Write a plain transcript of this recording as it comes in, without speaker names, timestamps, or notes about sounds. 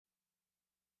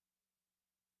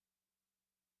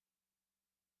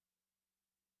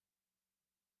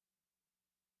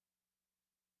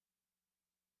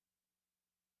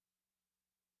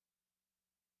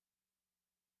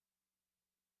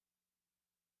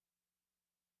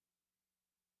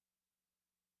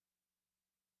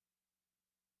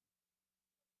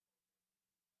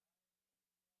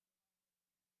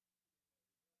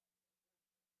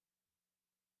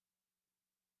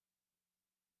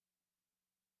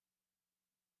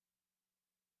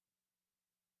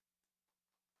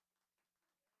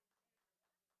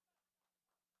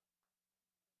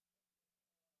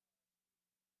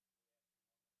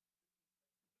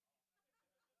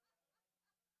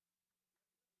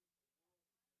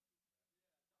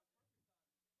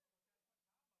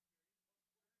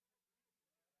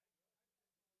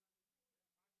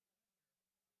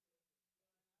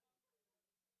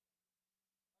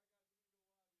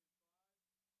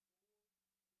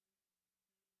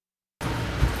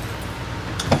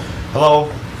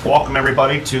Hello, welcome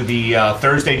everybody to the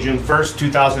Thursday, June 1st,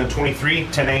 2023,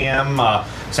 10 a.m.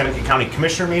 Seneca County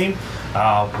Commissioner meeting.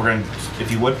 We're going to,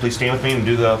 if you would, please stand with me and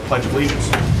do the Pledge of Allegiance.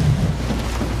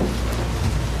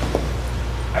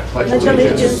 I pledge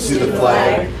allegiance to the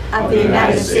flag of the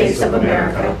United States of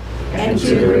America and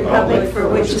to the republic for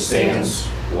which it stands,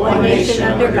 one nation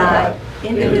under God,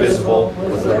 indivisible,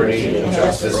 with liberty and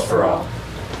justice for all.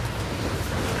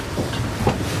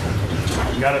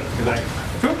 You got it? Good night.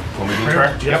 Want me to do the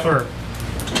prayer? Yes, sir.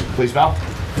 Please bow.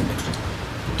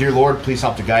 Dear Lord, please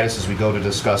help to guide us as we go to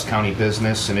discuss county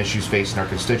business and issues facing our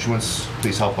constituents.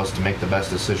 Please help us to make the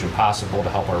best decision possible to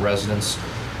help our residents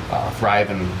thrive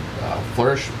and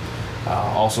flourish.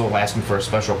 Also asking for a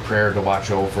special prayer to watch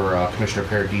over Commissioner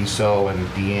Paradiso and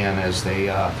Deanne as they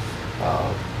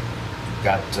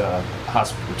got to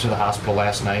the hospital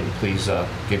last night, and please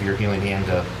give your healing hand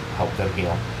to help them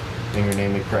heal. In your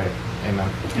name we pray. Amen.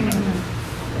 Amen.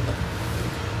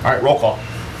 All right, roll call.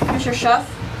 Commissioner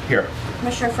Schuff? Here.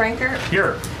 Commissioner Franker?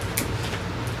 Here.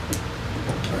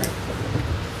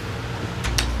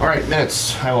 All right,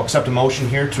 minutes. I will accept a motion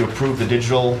here to approve the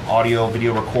digital audio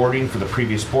video recording for the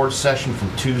previous board session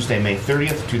from Tuesday, May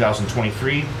 30th,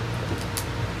 2023.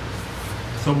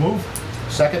 So move.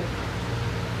 Second?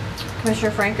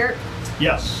 Commissioner Franker?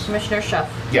 Yes. Commissioner Schuff?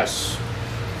 Yes.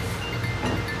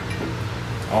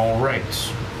 All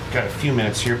right. Got a few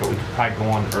minutes here, but we could probably go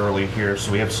on early here. So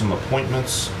we have some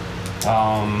appointments.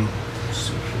 Let's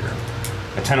see here.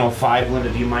 At 10:05,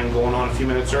 Linda, do you mind going on a few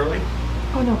minutes early?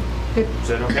 Oh, no. Good. Is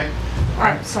that okay? All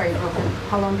right. Sorry, okay.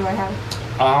 How long do I have?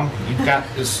 You've got,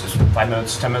 is 5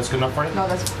 minutes, 10 minutes good enough for you? No,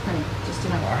 that's plenty. Just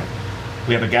enough. All right.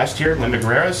 We have a guest here, Linda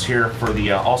Guerreras, here for the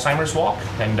Alzheimer's walk.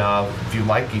 And if you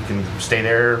like, you can stay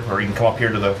there, or you can come up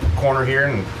here to the corner here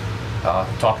and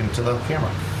talk into the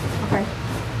camera. Okay.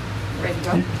 Ready to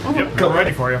go? Yep, we're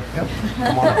ready for you. Yep.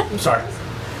 Come on up. Sorry.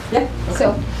 Yeah. Okay.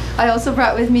 So I also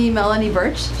brought with me Melanie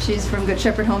Birch. She's from Good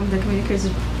Shepherd Home, the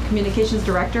communications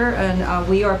director, and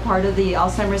we are part of the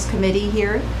Alzheimer's committee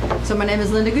here. So my name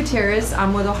is Linda Gutierrez.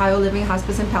 I'm with Ohio Living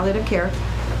Hospice and Palliative Care,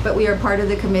 but we are part of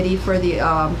the committee for the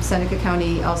Seneca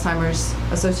County Alzheimer's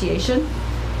Association.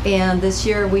 And this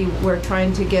year we were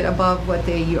trying to get above what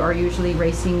they are usually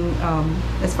raising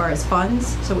as far as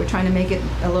funds. So we're trying to make it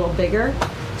a little bigger.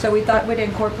 So we thought we'd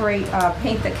incorporate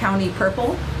Paint the County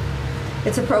Purple.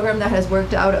 It's a program that has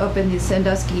worked out up in the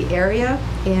Sandusky area,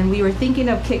 and we were thinking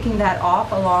of kicking that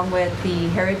off along with the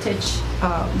Heritage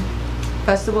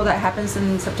Festival that happens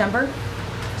in September.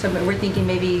 So we're thinking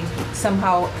maybe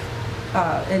somehow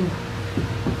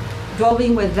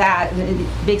involving with that,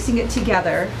 mixing it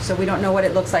together. So we don't know what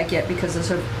it looks like yet because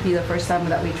this will be the first time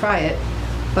that we try it.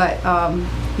 But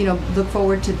you know, look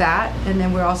forward to that. And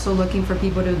then we're also looking for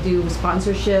people to do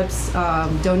sponsorships,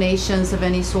 donations of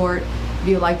any sort. If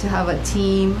you'd like to have a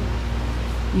team,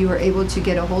 you are able to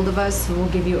get a hold of us, and we'll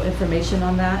give you information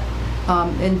on that.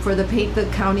 And for the Paint the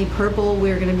County Purple,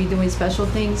 we're going to be doing special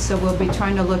things. So we'll be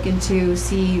trying to look into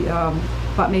see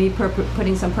about maybe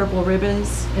putting some purple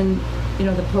ribbons in, you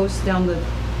know, the posts down the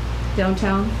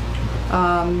downtown.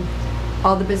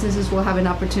 All the businesses will have an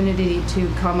opportunity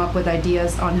to come up with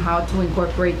ideas on how to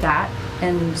incorporate that,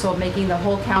 and so making the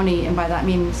whole county, and by that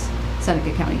means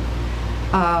Seneca County.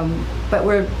 But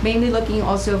we're mainly looking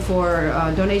also for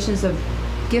donations of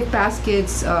gift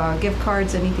baskets, gift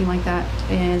cards, anything like that,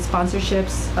 and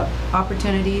sponsorships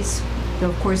opportunities.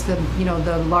 Of course, the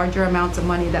larger amounts of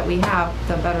money that we have,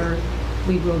 the better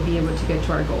we will be able to get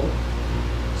to our goal.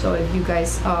 So if you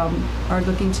guys are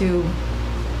looking to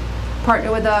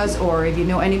partner with us, or if you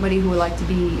know anybody who would like to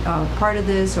be part of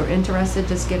this or interested,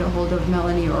 just get a hold of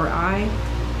Melanie or I,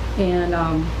 and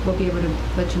we'll be able to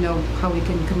let you know how we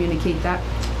can communicate that.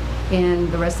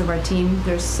 And the rest of our team,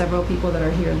 there's several people that are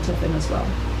here in Tiffin as well.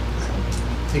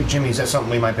 Hey, Jimmy, is that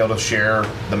something we might be able to share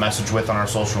the message with on our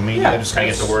social media? Yeah, just kind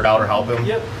of get the word out or help him?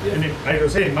 Yep. And I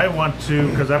was saying, you might want to,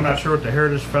 because I'm not sure what the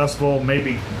Heritage Festival,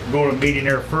 maybe go to a meeting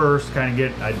there first, kind of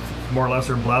get more or less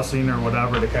her blessing or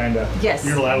whatever to kind of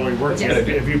unilaterally work. Yes.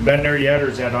 If you've been there yet, or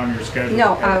is that on your schedule?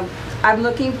 No, I'm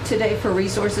looking today for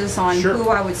resources on Sure. who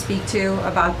I would speak to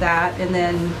about that, and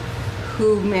then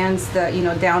who mans the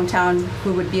downtown,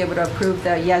 who would be able to approve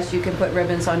the yes, you can put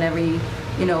ribbons on every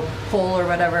pole or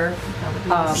whatever.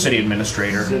 City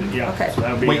administrator. Yeah. Okay.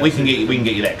 So We can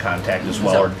get you that contact as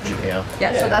well. So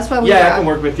that's why we I can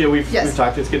work with you. We've Yes.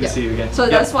 talked. It's good to see you again. So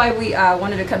that's why we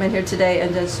wanted to come in here today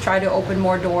and just try to open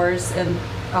more doors and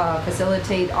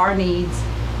facilitate our needs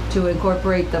to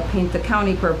incorporate the Paint the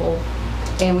County Purple.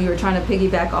 And we were trying to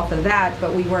piggyback off of that,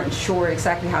 but we weren't sure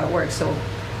exactly how it works. So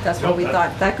that's what we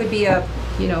thought. That could be a,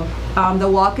 the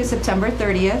walk is September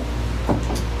 30th.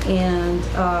 And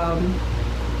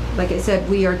like I said,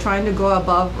 we are trying to go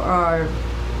above our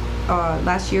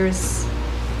last year's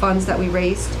funds that we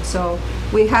raised. So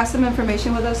we have some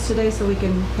information with us today so we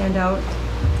can hand out.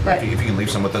 But, if you can leave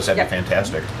some with us, that'd be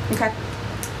fantastic. Okay.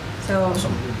 So,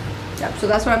 Awesome. yeah, so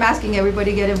that's what I'm asking.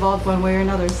 Everybody get involved one way or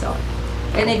another. So,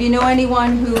 and if you know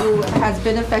anyone who has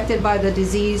been affected by the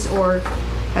disease or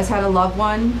has had a loved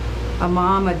one, a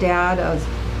mom, a dad, a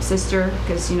sister,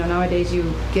 because you know nowadays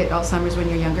you get Alzheimer's when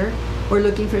you're younger, we're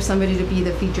looking for somebody to be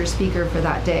the featured speaker for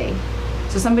that day.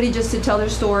 So somebody just to tell their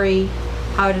story,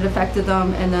 how it affected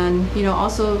them, and then you know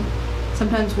also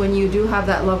sometimes when you do have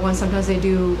that loved one, sometimes they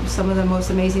do some of the most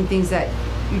amazing things that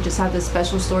you just have this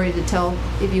special story to tell.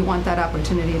 If you want that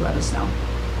opportunity, let us know.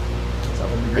 So,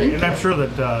 and I'm sure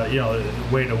that you know,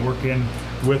 a way to work in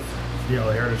with you know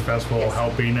the Heritage Festival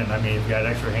helping, and I mean you've got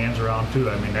extra hands around too.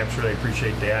 I mean I'm sure they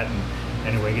appreciate that, and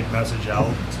anyway get the message out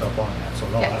and stuff on that. So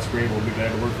no, that's great. We'll be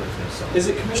glad to work with you. So. Is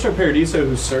it Commissioner Paradiso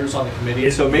who serves on the committee?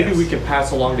 So maybe we can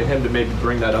pass along to him to maybe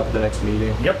bring that up at the next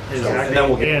meeting. Yep, exactly. And then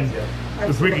we'll get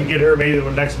if we can get her maybe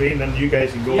the next meeting, then you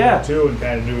guys can go over too and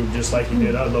kind of do just like you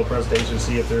did a little presentation,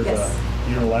 see if there's a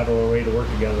unilateral way to work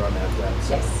together on that. Then.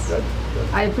 So, yes. Good.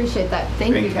 I appreciate that.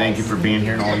 Thank you guys. Thank you for being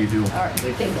here and all you do. All right.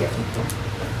 Thank you.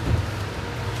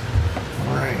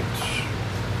 All right.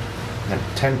 At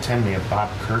 10:10, we have Bob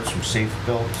Kurtz from Safe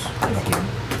Built. He's here.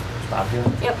 Is Bob here?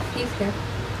 Yep, he's here.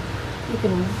 You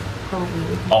can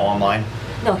probably. Oh, online?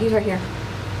 No, he's right here.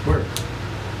 Where?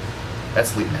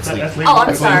 That's Lee. Oh,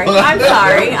 I'm sorry. I'm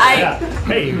sorry.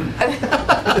 Hey.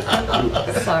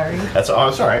 Sorry. That's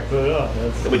all right.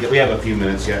 We have a few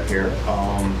minutes yet here.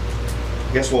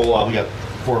 I guess we got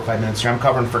 4 or 5 minutes here. I'm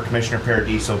covering for Commissioner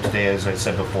Paradiso today, as I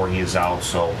said before, he is out,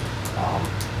 so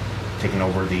taking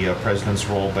over the president's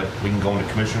role. But we can go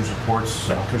into commissioners' reports.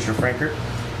 Commissioner Frankert.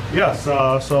 Yes.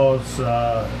 So it's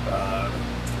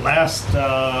last.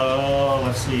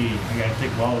 Let's see. I got to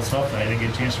think of all the stuff. I didn't get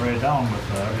a chance to write it down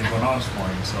with everything going on this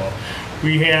morning. So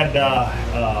we had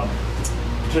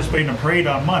participating in a parade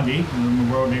on Monday, the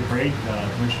Memorial Day Parade.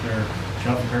 Commissioner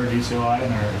Shelton Paradiso, I,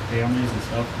 and our families and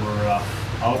stuff were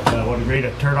out. What a great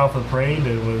turnout for the parade.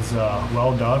 It was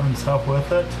well done and stuff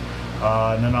with it.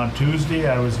 And then on Tuesday,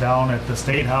 I was down at the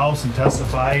State House and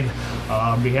testified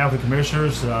on behalf of the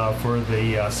commissioners for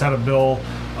the Senate Bill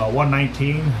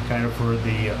 119, kind of for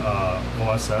the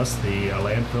OSS, the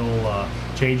landfill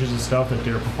changes and stuff that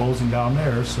they're proposing down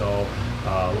there. So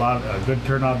a good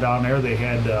turnout down there. They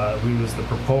had, we was the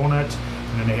proponent,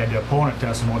 and then they had the opponent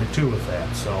testimony too with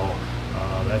that. So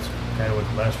that's kind of what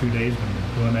the last few days been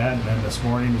doing that. And then this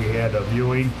morning we had a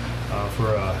viewing for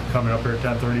coming up here at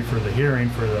 10:30 for the hearing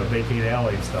for the vacate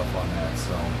alley and stuff on that.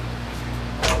 So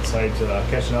excited to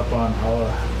catching up on all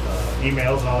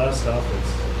emails and all that stuff.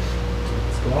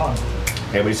 It's going on.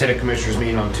 Yeah, we said a commissioners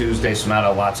meeting on Tuesday, so not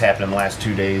a lot's happened in the last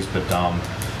 2 days, but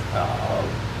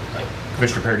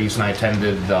Commissioner Paradiso and I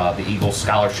attended the Eagles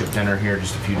Scholarship Dinner here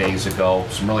just a few days ago.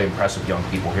 Some really impressive young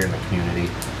people here in the community.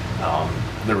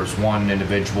 There was one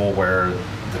individual where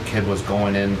the kid was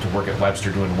going in to work at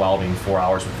Webster doing welding 4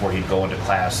 hours before he'd go into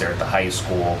class there at the high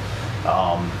school,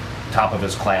 top of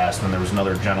his class. And then there was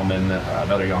another gentleman,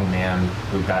 another young man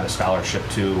who got a scholarship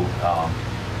too.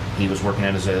 He was working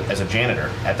as a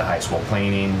janitor at the high school,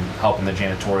 cleaning, helping the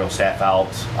janitorial staff out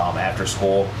after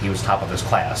school. He was top of his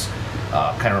class.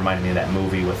 Kind of reminded me of that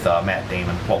movie with Matt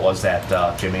Damon. What was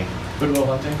that, Jimmy? Good Will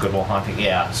Hunting? Good Will Hunting,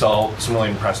 yeah. So some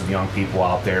really impressive young people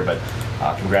out there, but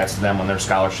congrats to them on their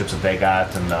scholarships that they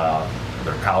got and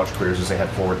their college careers as they head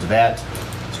forward to that.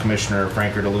 As Commissioner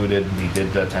Frankert alluded, he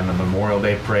did attend the Memorial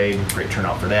Day Parade. Great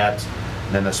turnout for that.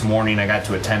 And then this morning I got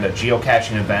to attend a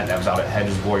geocaching event that was out at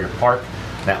Hedges Boyer Park.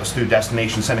 That was through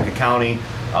Destination Seneca County.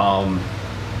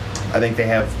 I think they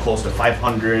have close to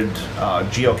 500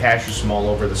 geocachers from all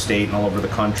over the state and all over the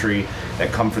country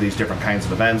that come for these different kinds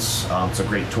of events. It's a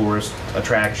great tourist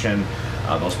attraction.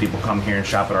 Those people come here and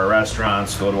shop at our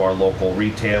restaurants, go to our local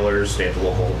retailers, stay at the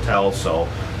local hotels. So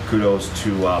kudos to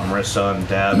Marissa and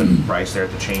Deb and Bryce there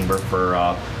at the Chamber for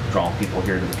drawing people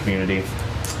here to the community.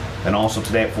 And also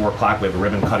today at 4 o'clock we have a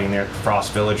ribbon cutting there at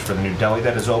Frost Village for the new deli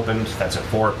that has opened. That's at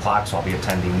 4 o'clock, so I'll be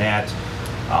attending that.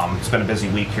 It's been a busy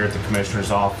week here at the Commissioner's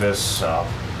office.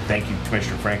 Thank you,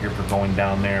 Commissioner Frankert, for going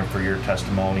down there for your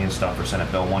testimony and stuff for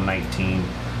Senate Bill 119.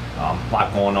 A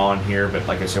lot going on here, but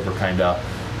like I said, we're kind of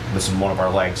missing one of our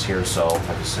legs here, so like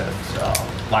I said,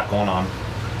 a lot going on.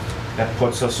 That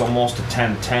puts us almost to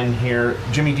 10:10 here.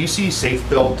 Jimmy, do you see Safe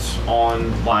Built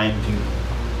online?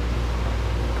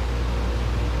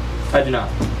 I do not.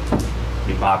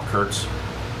 Be Bob Kurtz.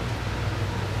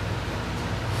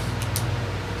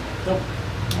 Nope.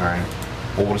 All right.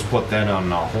 We'll just put that on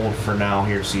hold for now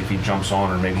here, see if he jumps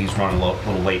on, or maybe he's running a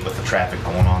little late with the traffic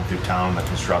going on through town, the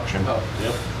construction. Oh,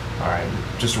 yep. All right,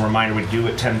 just a reminder, we do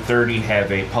at 10:30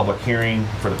 have a public hearing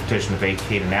for the petition to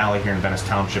vacate an alley here in Venice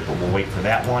Township, but we'll wait for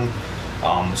that one.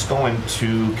 Let's go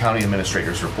into County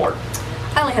Administrator's report.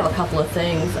 I only have a couple of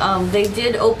things. They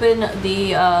did open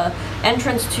the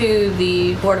entrance to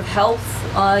the Board of Health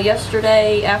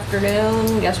yesterday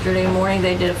afternoon. Yesterday morning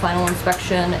they did a final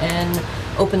inspection and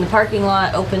opened the parking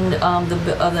lot, opened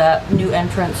that new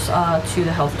entrance to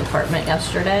the health department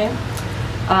yesterday.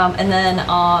 And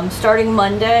then starting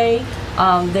Monday,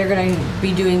 they're going to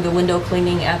be doing the window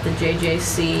cleaning at the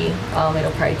JJC.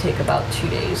 It'll probably take about 2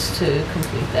 days to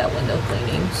complete that window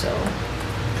cleaning. So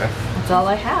Okay. that's all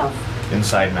I have.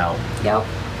 Inside and out. Yep.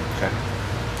 Okay.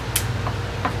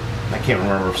 I can't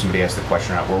remember if somebody asked the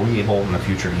question or not. Were we able in the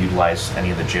future to utilize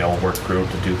any of the jail work crew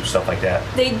to do stuff like that?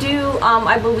 They do.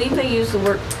 I believe they use the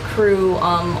work crew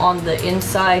on the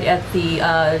inside at the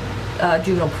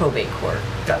juvenile probate court.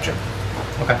 Gotcha.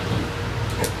 Okay.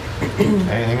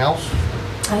 Anything else?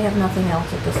 I have nothing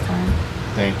else at this time.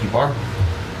 Thank you, Barb.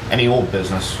 Any old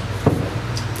business?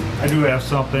 I do have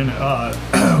something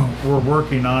we're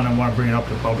working on. I want to bring it up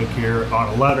to the public here on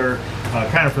a letter,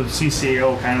 kind of for the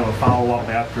CCAO, kind of a follow-up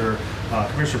after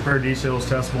Commissioner Paradisio's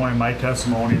testimony, my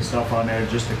testimony and stuff on that,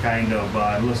 just to kind of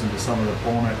listen to some of the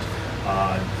opponent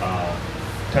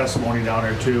testimony down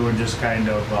there too, and just kind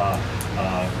of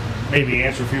maybe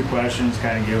answer a few questions,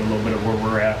 kind of give a little bit of where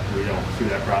we're at, through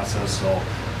that process. So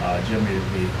Jimmy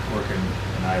would be working,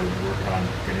 and I would work on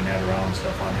getting that around and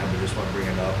stuff on him, but just want to bring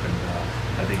it up. And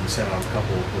I think we sent out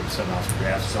we'll send out some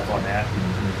drafts and stuff on that, and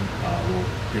we'll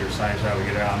get our signs out, we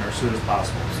get it on there as soon as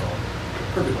possible. So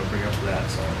perfect, I'll bring up to that.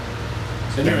 So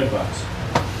Send your inbox.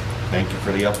 Thank you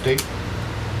for the update.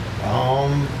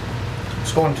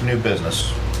 Let's go into new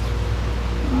business.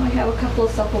 I have a couple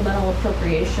of supplemental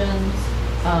appropriations.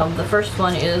 The first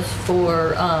one is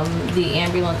for the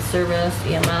ambulance service,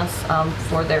 EMS,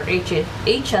 for their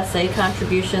HSA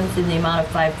contributions in the amount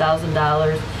of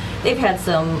 $5,000. They've had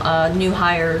some new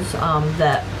hires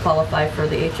that qualify for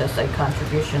the HSA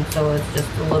contribution, so it's just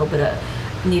a little bit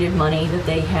of needed money that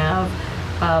they have.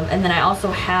 And then I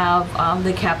also have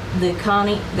the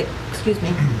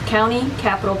county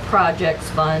capital projects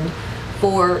fund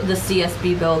for the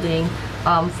CSB building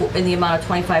in the amount of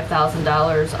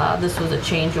 $25,000. This was a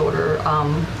change order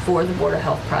for the Board of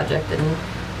Health project, and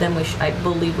then I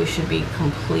believe we should be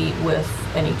complete with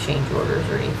any change orders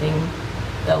or anything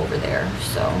over there.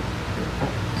 So,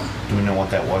 Do we know what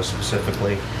that was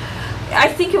specifically? I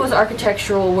think it was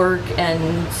architectural work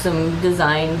and some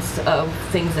designs of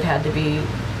things that had to be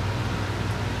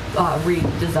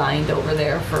redesigned over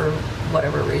there for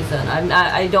whatever reason.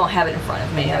 I don't have it in front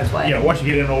of me, that's why. Yeah, once you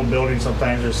get in an old building,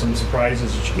 sometimes there's some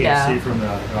surprises that you can't see from the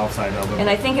outside of it. And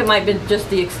I think it might be just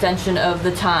the extension of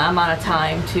the amount of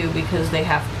time too, because the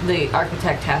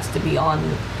architect has to be on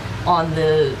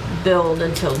the build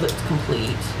until it's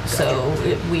complete. Gotcha.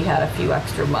 So we had a few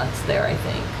extra months there, I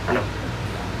think. I know.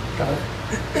 Got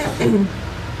it.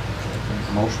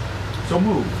 Motion. So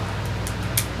moved.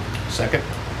 Second.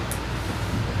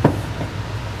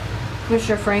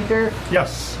 Commissioner Franker,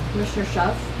 Yes. Commissioner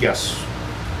Schuff. Yes.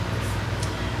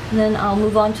 And then I'll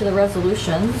move on to the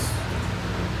resolutions.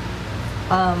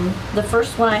 The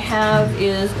first one I have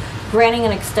is granting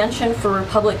an extension for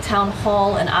Republic Town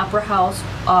Hall and Opera House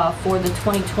for the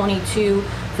 2022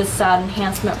 facade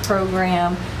enhancement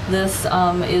program. This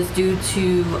is due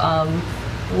to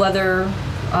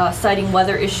citing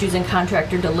weather issues and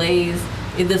contractor delays.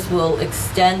 This will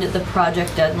extend the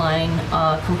project deadline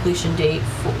completion date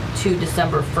to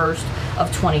December 1st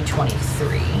of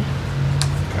 2023.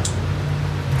 Okay.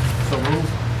 So moved.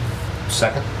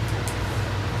 Second.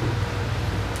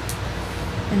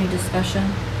 Any discussion?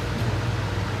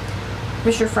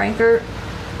 Commissioner Franker,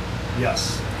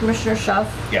 Yes. Commissioner Schuff.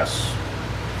 Yes.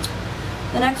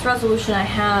 The next resolution I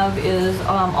have is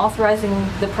authorizing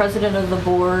the president of the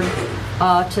board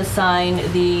to sign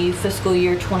the fiscal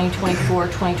year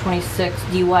 2024-2026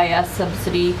 DYS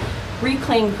subsidy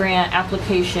reclaim grant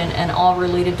application and all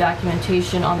related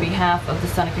documentation on behalf of the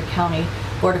Seneca County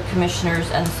Board of Commissioners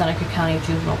and the Seneca County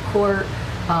Juvenile Court.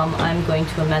 I'm going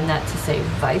to amend that to say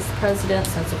vice president,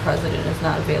 since the president is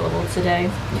not available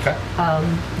today. Okay.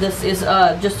 This is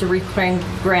just a reclaim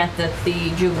grant that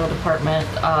the juvenile department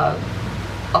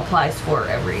applies for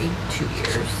every 2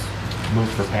 years. Move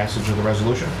for passage of the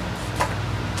resolution.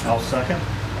 I'll second.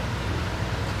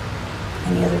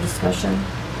 Any other discussion?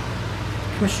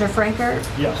 Commissioner Franker,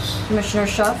 Yes. Commissioner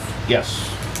Schuff. Yes.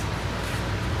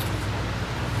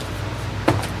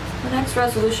 The next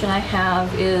resolution I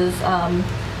have is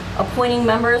appointing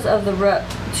members of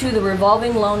to the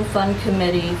revolving loan fund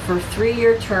committee for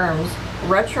 3-year terms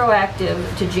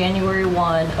retroactive to January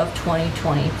 1 of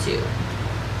 2022.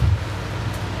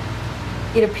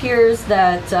 It appears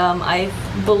that I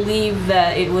believe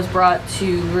that it was brought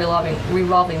to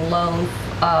revolving loan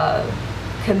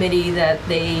committee that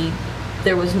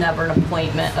there was never an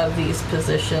appointment of these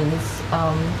positions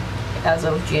as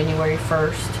of January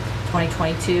 1st,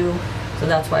 2022. So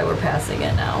that's why we're passing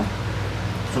it now.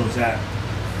 So is that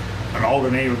an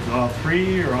alternate with all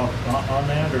three or on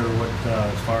that, or what,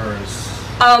 as far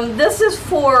as? This is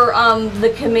for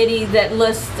the committee that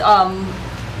lists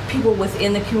people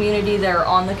within the community that are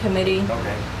on the committee.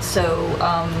 Okay. So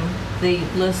they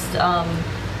list,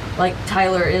 like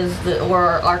Tyler is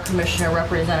or our commissioner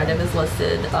representative is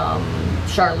listed.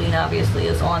 Charlene obviously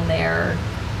is on there,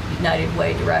 United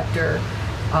Way director.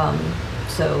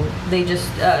 So they just,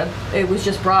 it was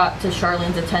just brought to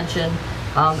Charlene's attention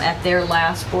at their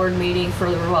last board meeting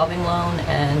for the revolving loan,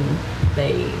 and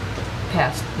they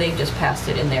just passed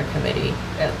it in their committee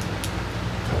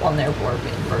on their board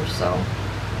meeting first, so.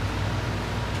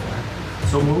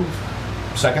 So move.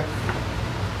 Second?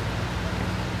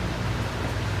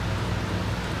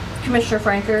 Commissioner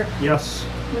Franker, Yes.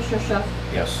 Commissioner Schuff.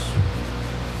 Yes.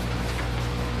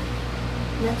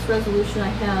 Next resolution I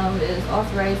have is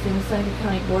authorizing the Seneca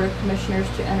County Board of Commissioners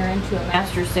to enter into a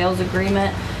master sales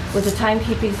agreement with the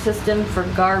timekeeping system for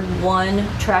Guard 1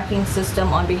 tracking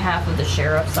system on behalf of the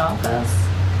Sheriff's Office.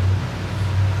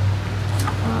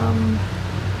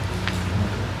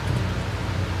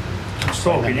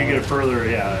 So can you get it further?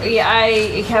 Yeah. Yeah,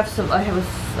 I have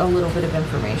a little bit of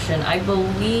information. I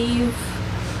believe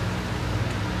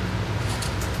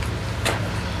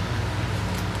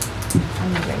I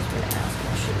knew you guys were gonna ask.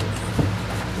 I should have.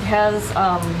 It has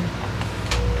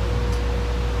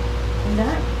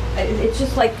it's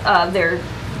just like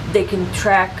they can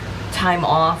track time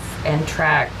off and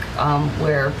track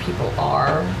where people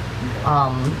are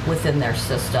within their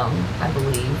system, I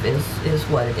believe is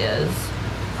what it is.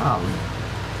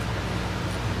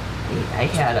 I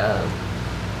had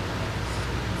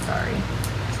sorry.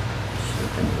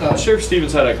 Sheriff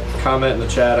Stevens had a comment in the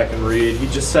chat I can read. He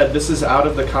just said this is out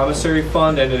of the commissary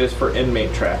fund and it is for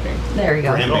inmate tracking. There you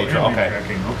go. For inmate inmate okay.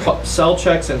 tracking, okay. Cell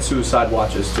checks and suicide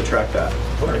watches to track that.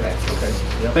 Okay.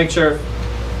 Yep. Thanks, Sheriff.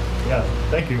 Yeah,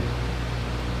 thank you.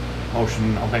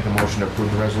 Motion, I'll make a motion to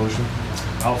approve the resolution.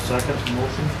 I'll second the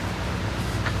motion.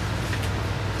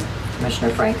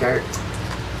 Commissioner Frankert,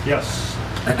 Yes.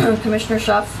 Commissioner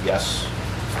Schuff. Yes.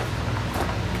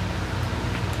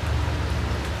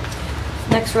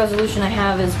 Next resolution I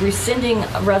have is rescinding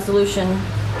Resolution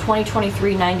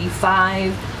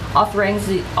 2023-95,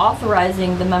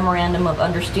 authorizing the memorandum of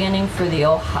understanding for the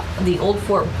Old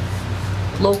Fort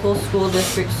Local School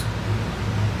District's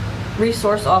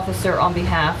resource officer on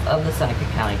behalf of the Seneca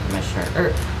County Commissioner,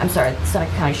 or I'm sorry,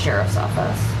 Seneca County Sheriff's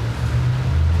Office.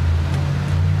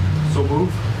 So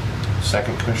move.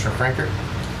 Second, Commissioner Franker.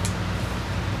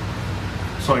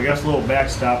 So I guess a little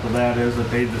backstop of that is that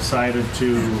they decided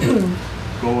to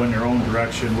go in their own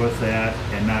direction with that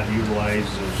and not utilize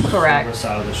the Correct. service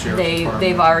out of the sheriff's department.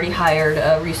 They've already hired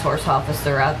a resource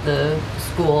officer at the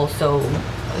school, so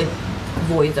it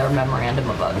voids our memorandum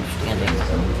of understanding.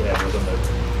 And we've had with them that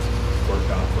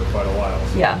worked on for quite a while.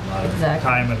 So Yeah, a lot of exactly.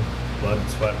 time and blood and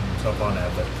sweat and stuff on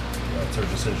that, but that's their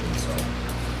decision, so.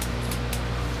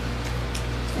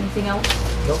 Anything else?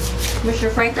 Nope.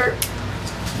 Commissioner Frankert,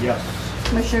 Yes.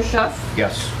 Commissioner Schuff.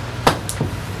 Yes.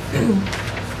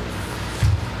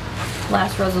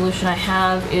 Last resolution I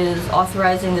have is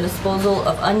authorizing the disposal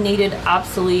of unneeded,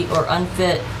 obsolete, or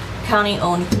unfit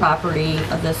county-owned property.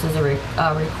 This is a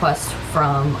request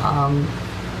from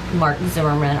Mark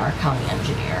Zimmerman, our county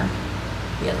engineer.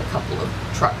 He has a couple of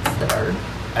trucks that are...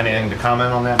 Anything to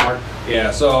comment on that, Mark?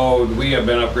 Yeah, so we have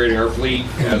been upgrading our fleet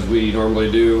as we normally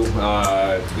do.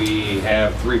 We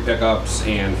have 3 pickups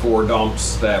and 4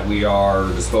 dumps that we are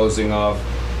disposing of.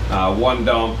 One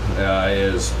dump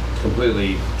is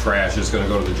completely trash. It's going to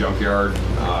go to the junkyard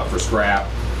for scrap.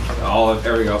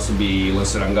 Everything else will be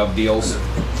listed on Gov Deals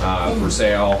for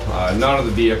sale. None of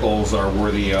the vehicles are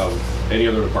worthy of any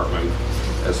other department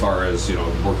as far as, you know,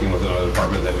 working with another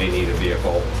department that may need a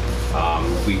vehicle.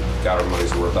 We got our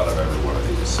money's worth out of every one of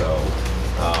these. So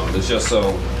it's just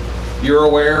so you're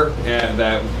aware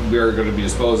that we're going to be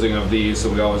disposing of these.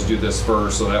 So we always do this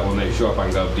first so that when they show up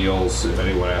on Gov Deals, if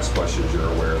anyone asks questions,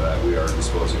 you're aware that we are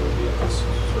disposing of vehicles.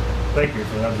 Thank you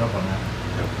for the heads up on that.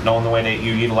 Knowing the way that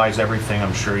you utilize everything,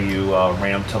 I'm sure you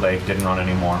ran them till they didn't run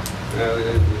anymore.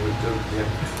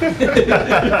 They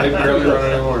barely run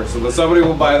anymore, so but somebody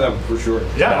will buy them for sure.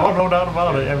 Yeah, oh, no doubt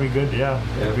about it. That'd be good, yeah.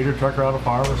 Yeah. Feeder truck around a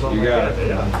farm or something You like got that. it.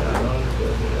 Yeah. No, that's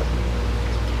good,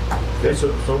 yeah. Okay,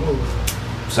 so move.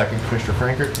 Second, Commissioner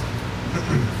Frankert.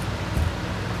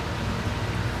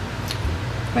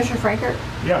 Commissioner Frankert,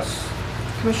 Yes.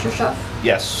 Commissioner Schuff.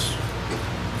 Yes.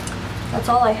 That's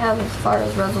all I have as far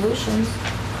as resolutions.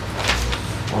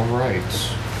 All right.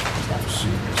 Let's see,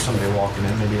 there's somebody walking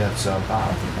in. Maybe that's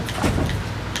Bob.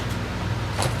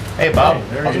 Hey, Bob. Hey,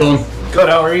 there How's he it going? is. Good.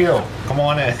 How are you? Come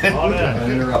on in. Come on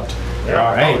in. Interrupt.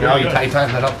 Yeah, Hey, oh, no, you're you good.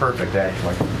 timed that up perfect,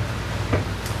 actually.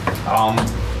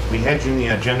 We had you in the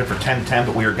agenda for 10:10,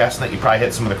 but we were guessing that you probably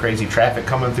hit some of the crazy traffic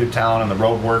coming through town and the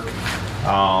road work.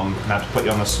 Not to put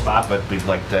you on the spot, but we'd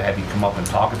like to have you come up and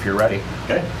talk if you're ready.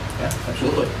 Okay, yeah,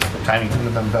 absolutely. The timing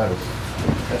couldn't have been better.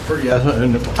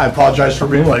 And I apologize for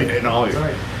being late. No,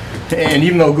 And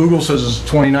even though Google says it's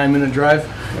a 29-minute drive,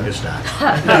 it's not.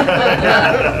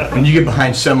 When you get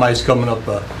behind semis coming up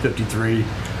 53,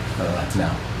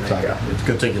 no, it's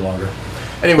gonna take you longer.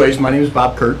 Anyways, my name is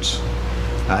Bob Kurtz.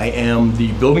 I am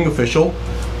the building official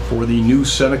for the new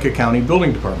Seneca County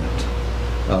Building Department.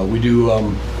 We do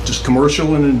just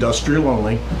commercial and industrial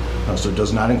only, so it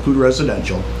does not include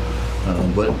residential.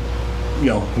 But you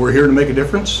know, we're here to make a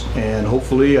difference, and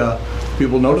hopefully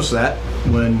people notice that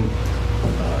when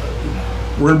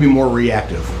we're going to be more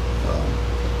reactive.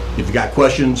 If you got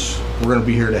questions, we're going to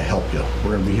be here to help you.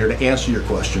 We're going to be here to answer your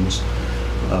questions.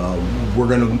 We're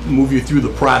going to move you through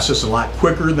the process a lot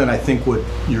quicker than I think what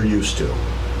you're used to.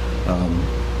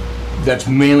 That's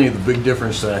mainly the big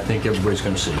difference that I think everybody's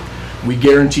going to see. We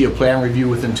guarantee a plan review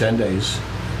within 10 days.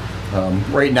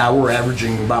 Right now we're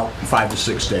averaging about 5 to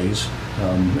 6 days.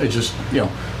 It's just, you know,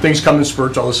 things come in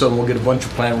spurts. All of a sudden we'll get a bunch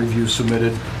of plan reviews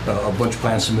submitted, a bunch of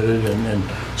plans submitted, and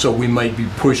so we might be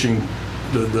pushing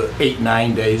the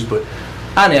 8-9 days, but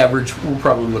on average we're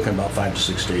probably looking about 5 to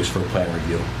 6 days for a plan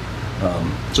review.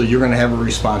 So you're going to have a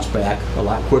response back a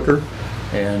lot quicker,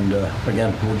 and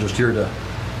again, we're just here to,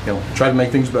 you know, try to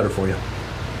make things better for you.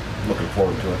 looking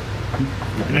forward to it.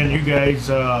 And then you guys,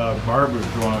 Barb, is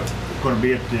going to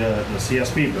be at the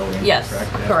CSP building. Yes,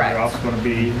 correct? correct. You're also going to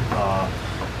be.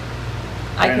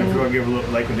 I And if you can, want to give a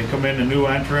little, like when they come in, a new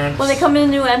entrance. when they come in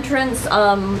new entrance,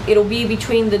 it'll be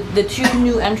between the two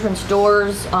new entrance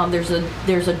doors. There's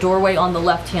a doorway on the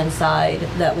left-hand side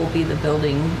that will be the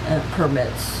building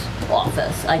permits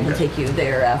office. I can take you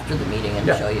there after the meeting and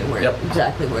show you where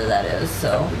exactly where that is.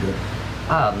 So,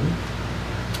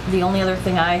 the only other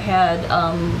thing I had,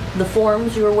 the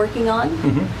forms you were working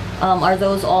on. Are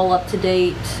those all up to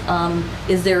date?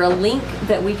 Is there a link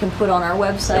that we can put on our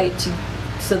website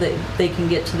so that they can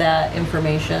get to that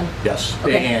information? Yes,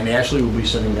 Okay. and Ashley will be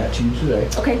sending that to you today.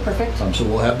 Okay, perfect. So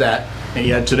we'll have that. And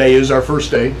yeah, today is our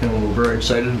first day, and we're very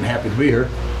excited and happy to be here.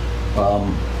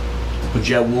 But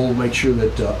yeah, we'll make sure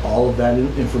that all of that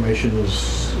information is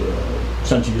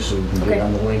sent to you so you can get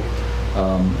on the link.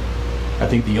 I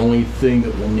think the only thing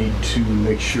that we'll need to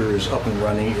make sure is up and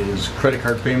running is credit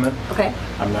card payment. Okay.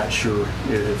 I'm not sure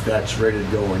if that's ready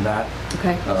to go or not.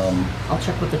 Okay. I'll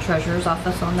check with the treasurer's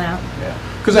office on that. Yeah,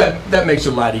 because that makes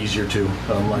it a lot easier too.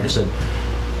 Like I said,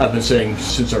 I've been saying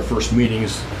since our first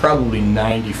meetings, probably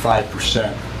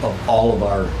 95% of all of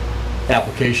our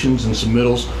applications and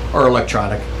submittals are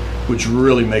electronic, which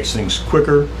really makes things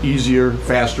quicker, easier,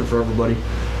 faster for everybody.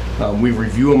 We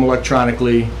review them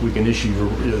electronically. We can issue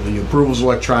the approvals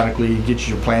electronically, get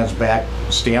you your plans back,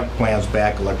 stamp plans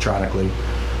back electronically.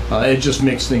 It just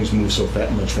makes things move so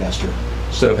much faster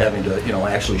instead of having to, you know,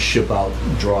 actually ship out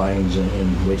drawings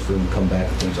and wait for them to come back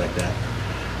and things like that.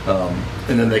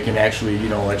 And then they can actually, you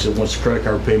know, like I said, once the credit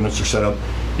card payments are set up,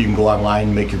 you can go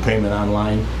online, make your payment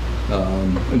online.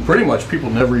 And pretty much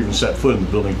people never even set foot in the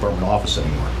building department office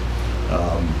anymore.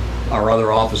 Our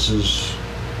other offices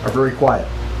are very quiet.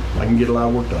 I can get a lot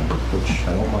of work done, which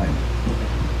I don't mind.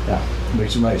 Yeah, it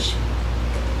makes it nice.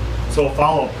 So a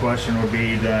follow-up question would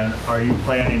be then, are you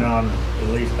planning on at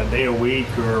least a day a week,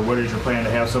 or what is your plan to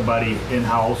have somebody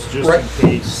in-house just in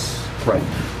case? Right.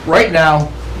 Right now,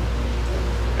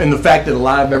 and the fact that a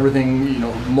lot of everything, you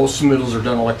know, most submittals are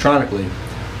done electronically,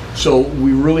 so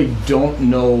we really don't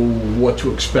know what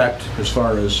to expect as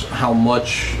far as how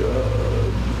much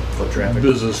foot traffic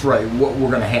business, right, what we're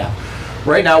going to have.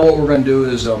 Right now, what we're going to do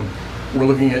is we're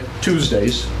looking at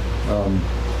Tuesdays.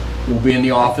 We'll be in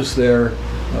the office there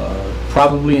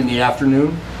probably in the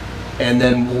afternoon, and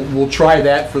then we'll try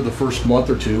that for the first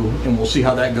month or two, and we'll see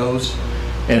how that goes.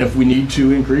 And if we need to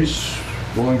increase,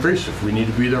 we'll increase. If we need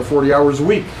to be there 40 hours a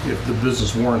week, if the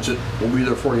business warrants it, we'll be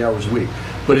there 40 hours a week.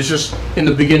 But it's just, in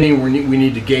the beginning, we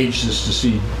need to gauge this to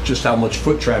see just how much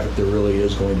foot traffic there really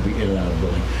is going to be in and out of the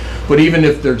building. But even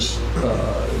if there's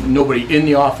nobody in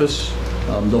the office,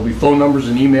 there'll be phone numbers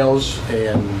and emails,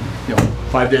 and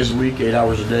 5 days a week, 8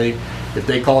 hours a day. If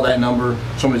they call that number,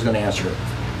 somebody's going to answer it.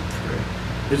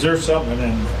 Is there something,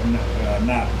 and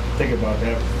not think about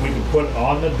that, we can put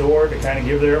on the door to kind of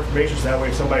give their information, so that way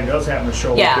if somebody does happen to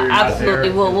show up, Yeah, they're not there. absolutely.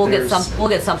 We'll If get there's we'll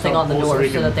get something on the some- door we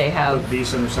so can that they put have.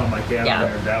 decent or something like that Yeah. on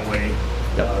there. That way,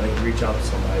 they can reach out to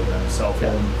somebody on cell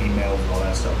phone, email, and all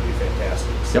that stuff would be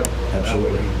fantastic. So Yep,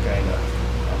 absolutely. That way we can kind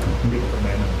of people come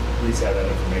in and at least have that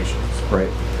information. So. Right.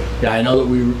 Yeah, I know that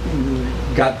we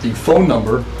got the phone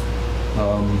number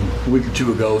a week or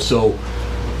two ago, so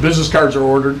business cards are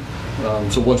ordered.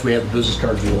 So once we have the business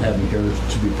cards, we'll have them here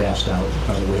to be passed out.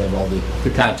 We have all the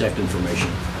contact information.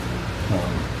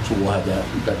 So we'll have that.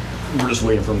 We're just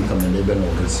waiting for them to come in. They've been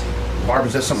ordered. Barb,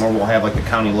 is that something where we'll have like the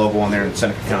county logo on there and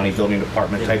Seneca County Building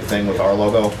Department type thing with our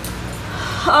logo?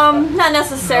 Not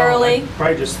necessarily.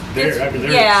 Probably just there. It's- I mean,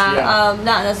 there's,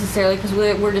 not necessarily, because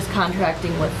we're just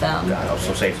contracting with them.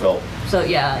 So safe built. So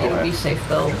yeah, it would Okay. be safe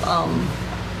built.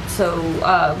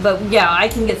 But yeah, I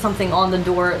can get something on the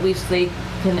door. At least they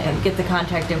can get the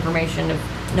contact information if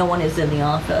no one is in the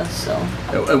office. So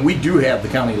And we do have the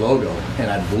county logo,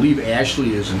 and I believe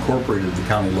Ashley has incorporated the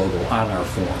county logo on our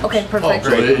forms. okay, perfect,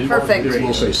 great. perfect. It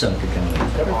will say Seneca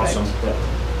County. Awesome.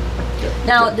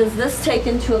 Now, does this take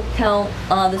into account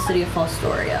the city of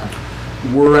Fostoria?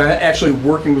 We're actually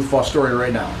working with Fostoria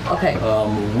right now. Okay.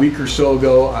 A week or so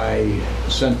ago, I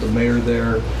sent the mayor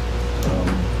there,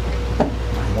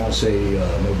 I want to say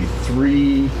maybe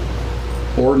 3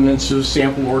 ordinances,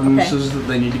 sample ordinances that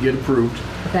they need to get approved,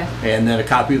 Okay. and then a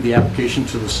copy of the application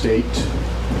to the state.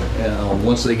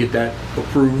 Once they get that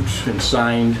approved and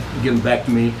signed, give them back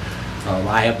to me.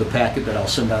 I have the packet that I'll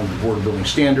send down to the Board of Building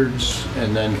Standards,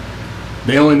 and then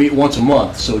they only meet once a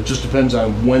month, so it just depends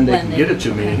on when they can get it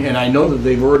to me. And I know that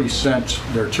they've already sent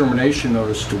their termination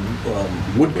notice to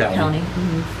Wood County.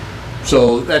 Mhm.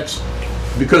 So that's,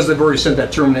 because they've already sent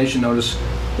that termination notice,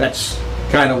 that's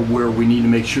kind of where we need to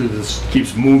make sure this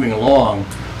keeps moving along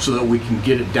so that we can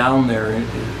get it down there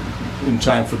in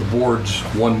time for the board's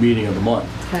one meeting of the month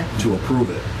Okay. to approve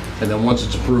it. And then once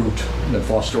it's approved, then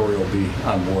Fostoria will be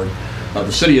on board.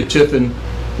 The city of Tiffin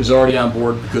is already on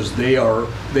board because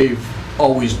they've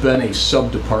always been a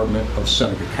sub-department of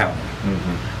Seneca County,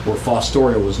 where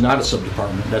Fostoria was not a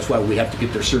sub-department. That's why we have to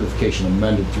get their certification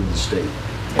amended through the state.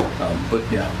 But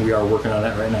yeah, we are working on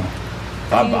that right now.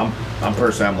 I'm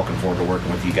personally, I'm looking forward to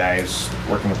working with you guys,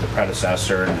 working with the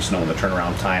predecessor, and just knowing the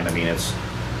turnaround time. I mean, it's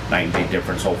night and day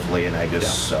difference, hopefully, and I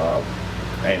just,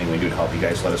 anything we do to help you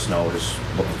guys, let us know. Just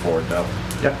looking forward to.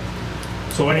 Yeah.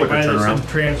 So anybody Quicker that's in turnaround.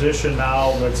 transition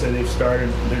now, let's say they've started,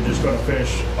 they're just gonna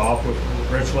finish off with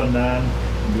Richland then,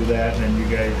 and do that, and then you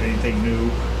guys, anything new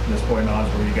from this point on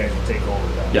is where you guys will take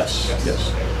over then? Yes, yes.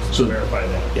 Okay. So- So verify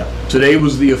that. Yeah, today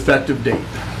was the effective date.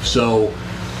 So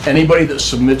anybody that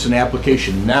submits an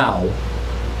application now,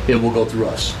 it will go through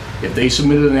us. If they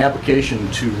submitted an application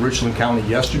to Richland County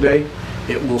yesterday,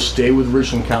 it will stay with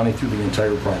Richland County through the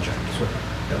entire project.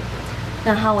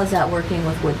 Now, how is that working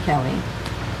with Wood County?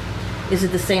 Is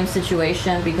it the same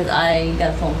situation? Because I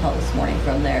got a phone call this morning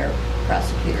from their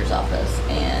prosecutor's office,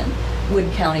 and Wood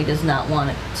County does not want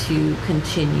it to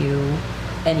continue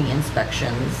any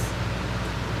inspections.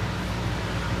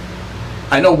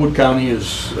 I know Wood County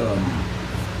is,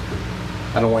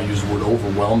 I don't want to use the word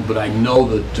overwhelmed, but I know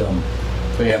that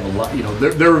they have a lot,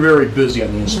 they're very busy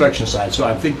on the inspection side, so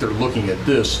I think they're looking at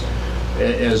this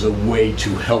as a way to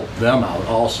help them out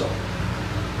also.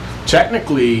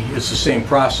 Technically, it's the same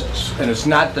process, and it's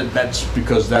not that that's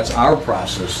because that's our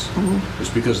process, it's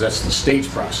because that's the state's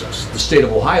process. The state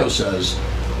of Ohio says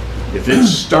if it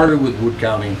started with Wood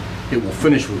County, it will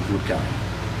finish with Wood County.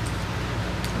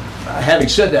 Having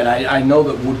said that, I know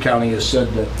that Wood County has said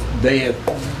that they have,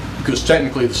 because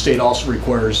technically the state also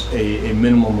requires a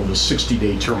minimum of a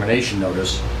 60-day termination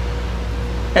notice,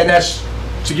 and that's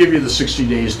to give you the 60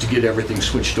 days to get everything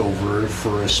switched over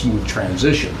for a smooth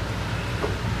transition.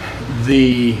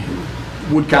 The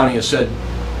Wood County has said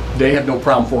they have no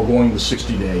problem foregoing the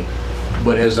 60-day,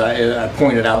 but as I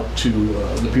pointed out to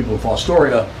the people in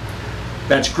Fostoria,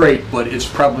 that's great, but it's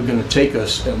probably going to take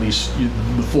us at least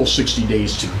the full 60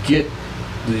 days to get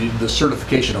the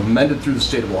certification amended through the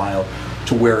state of Ohio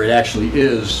to where it actually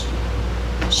is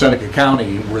Seneca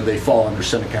County, where they fall under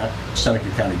Seneca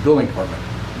County Building Department.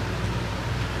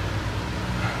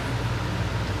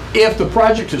 If the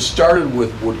project has started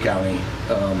with Wood County,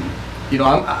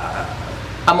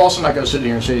 I'm also not gonna sit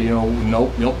here and say,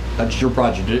 nope, that's your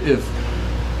project. If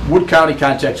Wood County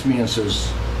contacts me and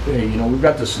says, hey, we've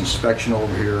got this inspection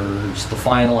over here, it's the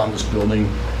final on this building,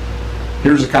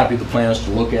 here's a copy of the plans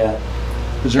to look at,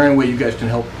 is there any way you guys can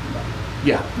help?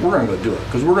 Yeah, we're gonna go do it,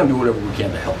 because we're gonna do whatever we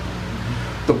can to help.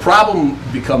 The problem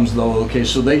becomes though, okay,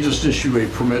 so they just issue a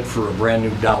permit for a brand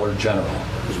new Dollar General,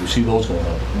 because we see those going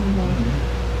up.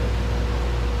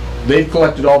 They've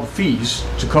collected all the fees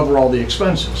to cover all the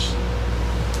expenses.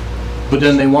 But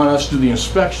then they want us to do the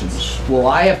inspections. Well,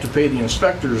 I have to pay the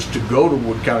inspectors to go to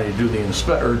Wood County to do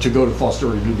the to go to Falls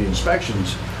Story to do the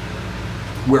inspections,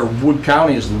 where Wood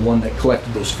County is the one that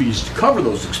collected those fees to cover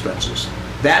those expenses.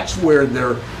 That's where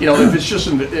they're, if it's just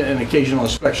an occasional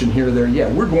inspection here or there, yeah,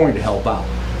 we're going to help out.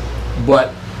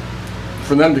 But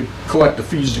for them to collect the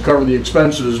fees to cover the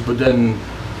expenses, but then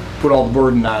put all the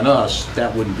burden on us,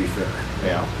 that wouldn't be fair.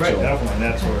 Yeah. Right, So- definitely, and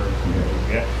that's where,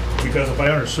 because if I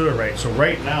understood it right, so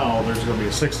right now, there's gonna be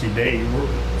a 60-day,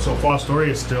 so Fostoria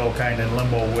is still kind of in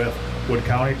limbo with Wood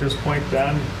County at this point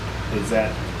then? Is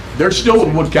that, They're still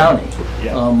with Wood County.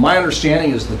 Yeah. My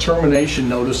understanding is the termination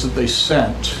notice that they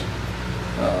sent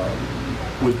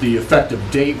with the effective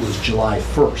date was July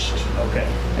 1st. okay,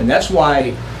 And that's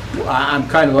why I'm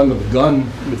kind of under the gun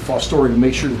with Fostoria to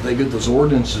make sure that they get those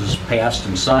ordinances passed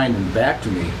and signed and back to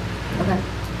me. Okay.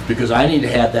 Because I need to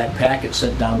have that packet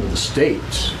sent down to the state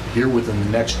here within the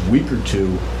next week or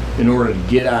two in order to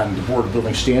get on the Board of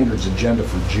Building Standards agenda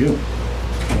for June.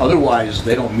 Otherwise,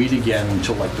 they don't meet again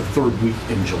until like the 3rd week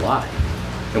in July.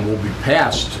 And we'll be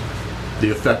past the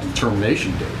effective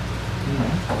termination date.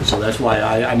 So that's why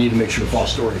I need to make sure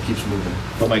Fostoria keeps moving.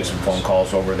 We'll make some phone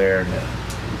calls over there.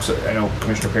 And, so I know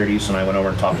Commissioner Paradis and I went over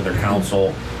and talked to their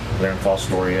council there in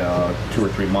Fostoria 2 or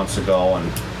 3 months ago,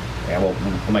 and yeah,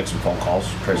 we'll make some phone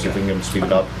calls, try to see if we can get them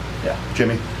speeded up. Yeah,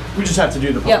 Jimmy? We just have to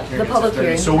do the Yep, public the hearing. public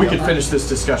hearing. So we can finish this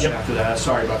discussion after that.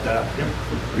 Sorry about that.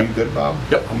 Are you good, Bob?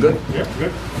 Yep, I'm good. yeah,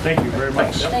 good, thank you very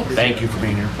much. Thanks. Thanks. Thank you for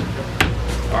being here.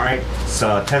 All right, it's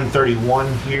 10:31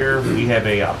 here. We have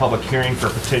a public hearing for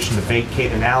a petition to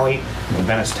vacate an alley in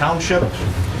Venice Township.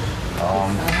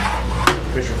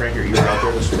 Commissioner Frank, you were out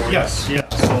there this morning? Yes, yeah,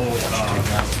 so,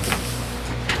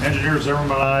 Engineer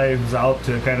Zimmerman and I was out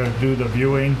to kind of do the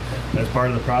viewing as part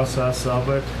of the process of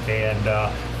it, and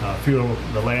a few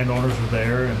of the landowners were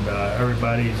there, and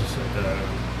everybody's,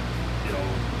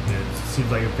 it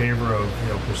seems like in favor of,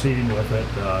 proceeding with it,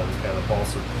 kind of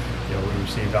pulse that, we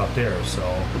received out there, so,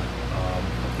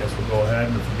 I guess we'll go ahead,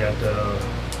 and if we got the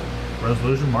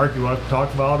resolution, Mark, you want to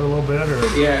talk about it a little bit, or?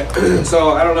 Yeah, so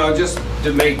I don't know, just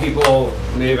to make people,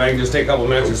 maybe I can just take a couple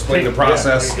minutes to explain the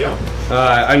process. Yeah.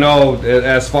 I know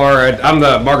as far as, I'm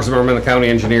the Mark Zimmerman, the county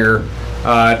engineer.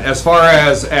 As far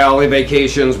as alley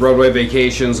vacations, roadway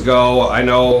vacations go, I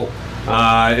know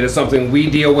it is something we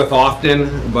deal with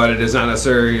often, but it is not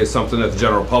necessarily something that the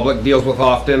general public deals with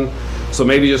often. So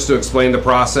maybe just to explain the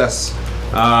process,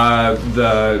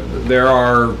 there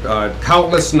are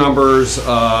countless numbers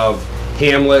of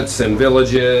hamlets and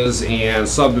villages and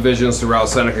subdivisions throughout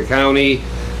Seneca County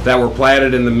that were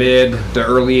platted in the mid to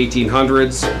early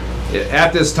 1800s.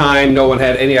 At this time, no one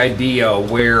had any idea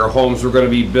where homes were going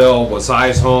to be built, what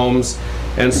size homes.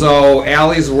 And so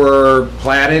alleys were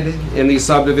platted in these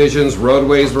subdivisions,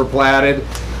 roadways were platted,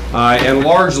 and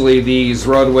largely these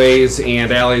roadways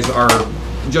and alleys are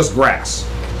just grass.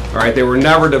 All right, they were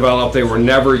never developed, they were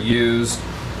never used,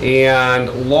 and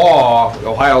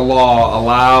Ohio law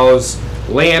allows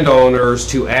landowners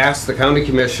to ask the county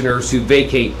commissioners to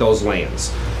vacate those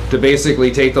lands, to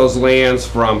basically take those lands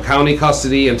from county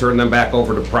custody and turn them back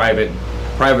over to private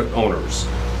owners.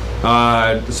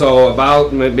 So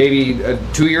about maybe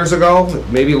 2 years ago,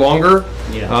 maybe longer,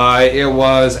 it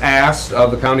was asked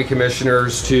of the county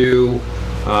commissioners to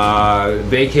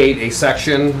vacate a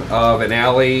section of an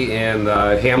alley in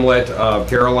the hamlet of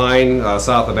Caroline,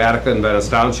 south of Attica in Venice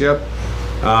Township.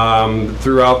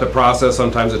 Throughout the process,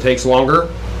 sometimes it takes longer,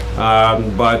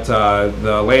 but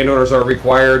the landowners are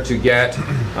required to get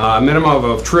a minimum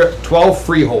of 12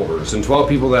 freeholders and 12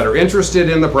 people that are interested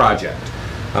in the project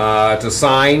to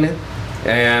sign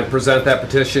and present that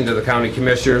petition to the county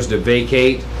commissioners to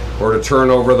vacate or to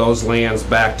turn over those lands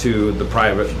back to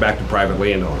private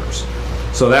landowners.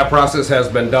 So that process has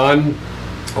been done.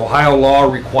 Ohio law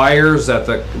requires that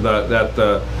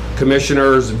the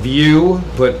commissioners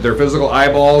put their physical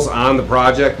eyeballs on the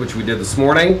project, which we did this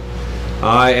morning,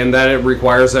 and then it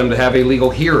requires them to have a legal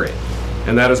hearing.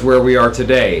 And that is where we are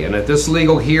today. And at this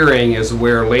legal hearing is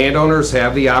where landowners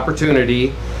have the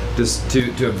opportunity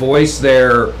to voice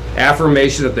their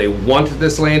affirmation that they want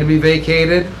this land to be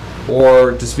vacated,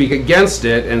 or to speak against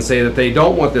it and say that they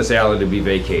don't want this alley to be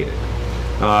vacated.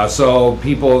 So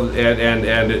people and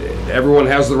everyone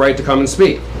has the right to come and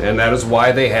speak, and that is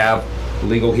why they have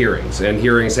legal hearings. And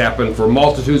hearings happen for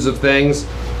multitudes of things.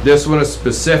 This one is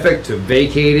specific to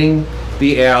vacating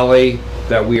the alley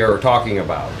that we are talking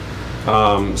about.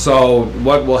 So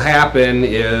what will happen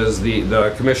is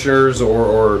the commissioners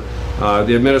or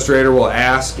the administrator will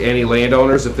ask any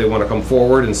landowners if they want to come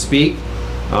forward and speak.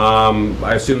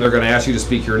 I assume they're going to ask you to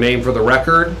speak your name for the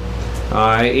record.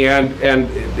 And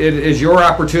it is your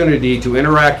opportunity to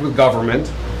interact with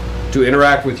government, to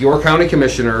interact with your county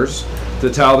commissioners, to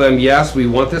tell them, yes, we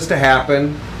want this to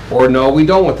happen, or no, we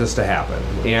don't want this to happen.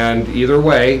 And either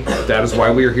way, that is why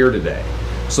we are here today.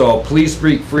 So please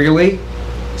speak freely,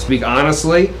 speak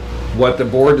honestly. What the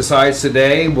board decides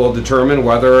today will determine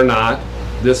whether or not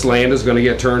this land is going to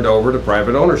get turned over to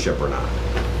private ownership or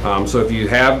not. So if you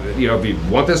have, if you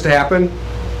want this to happen,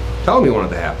 tell them you want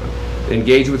it to happen.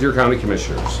 Engage with your county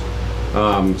commissioners.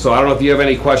 So I don't know if you have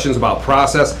any questions about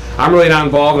process. I'm really not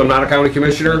involved. I'm not a county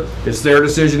commissioner. It's their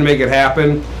decision to make it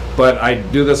happen. But I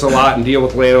do this a lot and deal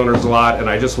with landowners a lot, and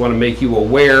I just want to make you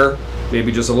aware,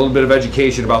 maybe just a little bit of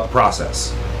education about the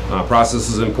process. Process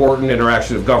is important.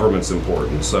 Interaction with government is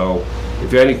important. So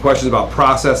if you have any questions about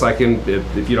process, I can,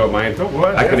 if you don't mind,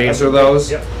 I can answer those.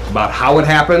 Yep. About how it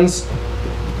happens,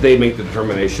 they make the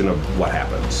determination of what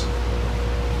happens.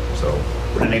 So.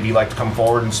 Would any of you like to come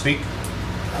forward and speak?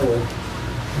 I will.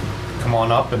 Come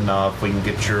on up, and if we can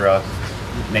get your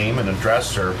name and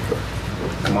address, or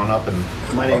come on up and...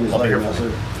 My name is I'll be Larry here for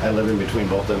Messer. I live in between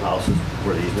both them houses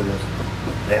where the easement is,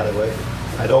 the alleyway.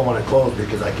 I don't want to close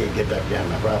because I can't get back down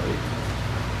my property.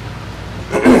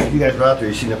 You guys were out there,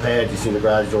 you seen the pads, you seen the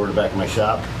garage door in the back of my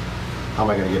shop. How am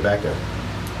I going to get back there?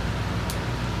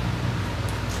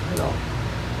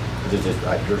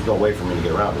 There's no way for me to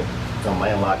get around it. It's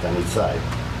landlocked on each side.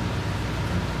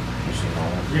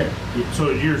 Yeah, so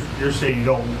you're saying you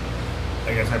don't,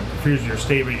 I guess I'm confused with your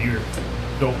statement, you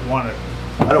don't want it.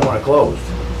 I don't want it closed.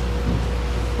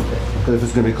 Because if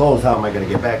it's going to be closed, how am I going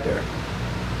to get back there?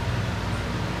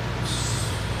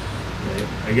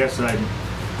 I guess you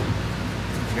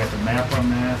got the map on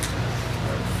that?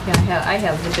 Yeah, I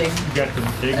have the big, You got the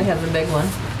big? I have the big one.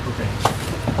 Okay.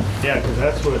 Yeah, because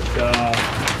that's what,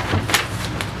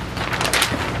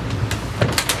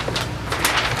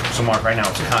 So Mark, right now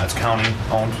it's county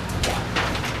owned.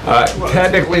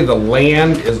 Technically, the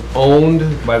land is owned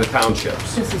by the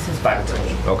townships, This is his By the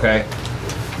township. okay?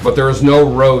 But there is no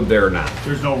road there now.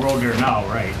 there's no road there now,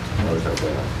 right?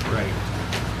 Right.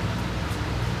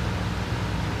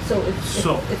 So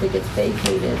So- if it gets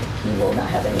vacated, he will not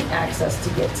have any access to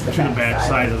get to the To the back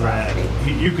side of that.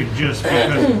 property. You could just,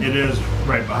 because it is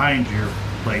right behind your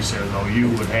place there though, you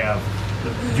would have,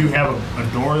 do you have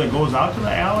a door that goes out to the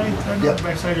alley? Yep.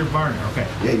 Back side of your barn there, okay.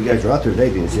 Yeah, you guys were out there today,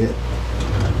 didn't see it?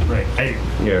 Right.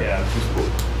 Yeah.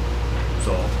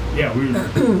 So, yeah, we,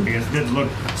 I guess, did look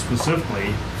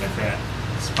specifically at that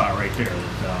spot right there.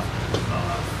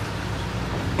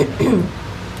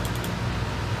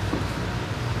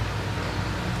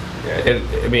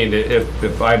 I mean,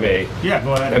 if I may, Yeah,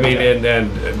 go ahead. I mean,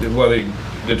 and whether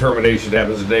determination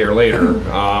happens a day or later,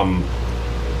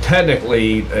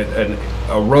 technically,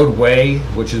 a roadway,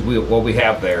 which is what we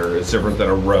have there, is different than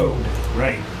a road.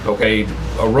 Right. Okay,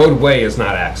 a roadway is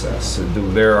not access.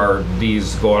 There are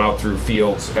these going out through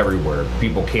fields everywhere.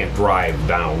 People can't drive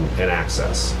down and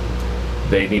access.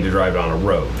 They need to drive down a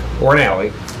road or an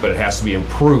alley, but it has to be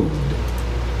improved.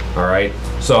 All right,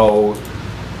 so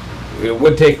it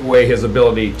would take away his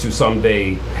ability to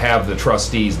someday have the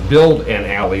trustees build an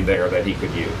alley there that he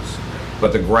could use.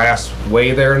 But the grass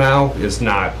way there now is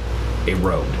not a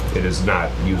road. It is not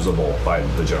usable by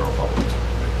the general public.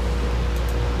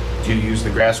 Do you use the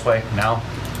grassway now?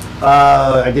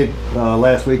 I did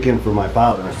last weekend for my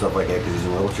father and stuff like that because he's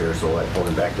in a wheelchair, so I pulled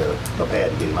him back to the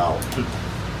pad to get him out.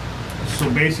 So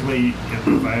basically, if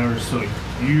I understood,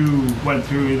 you went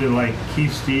through either like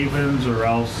Keith Stevens or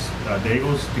else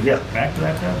Dagos to get Yeah. back to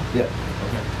that pad? Yeah.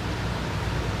 Okay.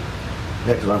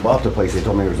 Yeah, because when I bought the place, they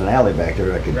told me there was an alley back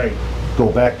there. I could Right. go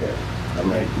back there. I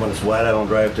mean, when it's wet, I don't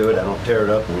drive to it. I don't tear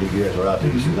it up. When you guys are out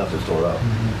there, you see nothing tore up.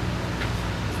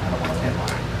 I don't want to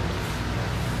landlock.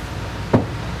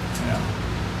 Yeah.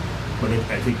 But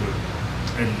I think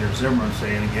what Engineer Zimmerman's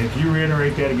saying again, can you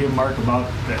reiterate that again, Mark, about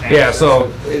the access? Yeah,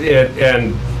 so,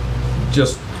 and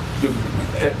just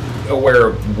aware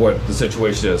of what the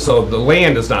situation is. So the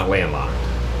land is not landlocked,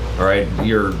 all right?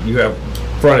 You have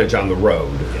frontage on the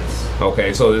road. Yes.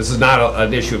 Okay, so this is not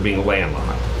an issue of being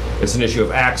landlocked. It's an issue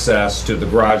of access to the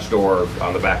garage door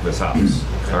on the back of his house,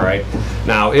 all right?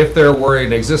 Now, if there were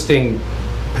an existing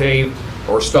paved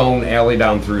or stone alley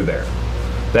down through there,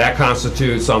 That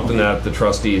constitutes something that the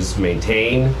trustees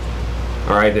maintain.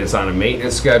 All right, it's on a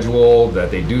maintenance schedule, that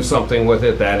they do something with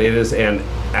it, that it is an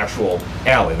actual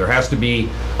alley. There has to be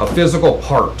a physical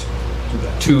part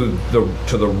to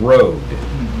the road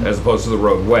as opposed to the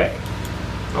roadway,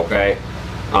 okay?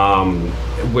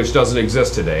 Which doesn't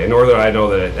exist today, nor that I know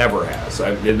that it ever has.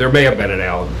 There may have been an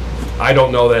alley. I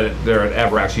don't know that there had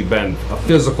ever actually been a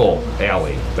physical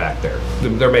alley back there.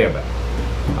 There may have been.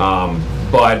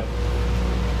 But,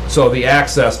 so the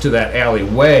access to that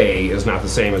alleyway is not the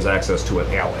same as access to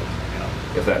an alley,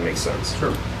 if that makes sense. Sure.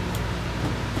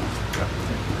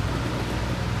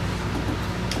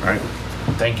 All right,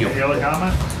 thank you. Any other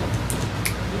comment?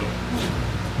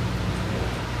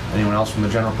 Anyone else from the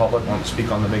general public want to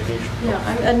speak on the vacation? Yeah,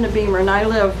 I'm Edna Beamer, and I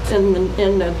live in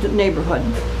the neighborhood.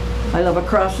 I live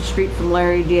across the street from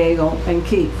Larry, Diego, and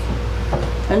Keith.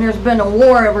 And there's been a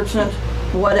war ever since,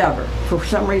 whatever, for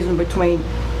some reason between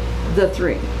the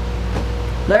three.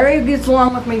 Larry gets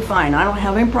along with me fine. I don't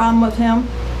have any problem with him.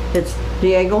 It's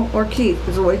Diego or Keith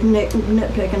is always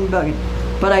nitpicking and bugging.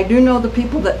 But I do know the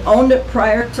people that owned it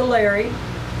prior to Larry,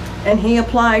 and he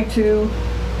applied to,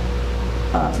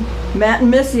 Matt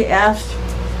and Missy asked,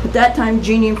 at that time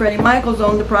Jeannie and Freddie Michaels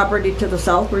owned the property to the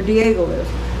south where Diego is.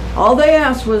 All they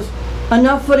asked was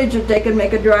enough footage that they could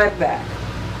make a drive back.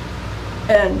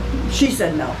 And she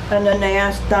said no. And then they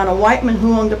asked Donna Whiteman,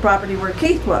 who owned the property where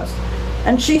Keith was,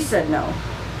 and she said no.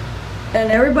 And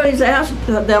everybody's asked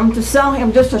them to sell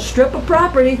him just a strip of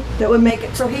property that would make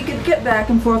it so he could get back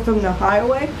and forth from the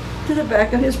highway to the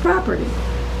back of his property.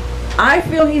 I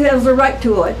feel he has the right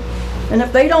to it. And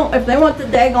if they want the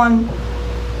daggone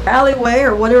alleyway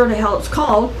or whatever the hell it's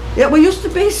called, it used to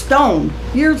be stoned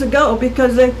years ago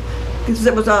because it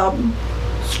was a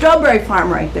strawberry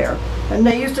farm right there. And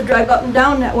they used to drive up and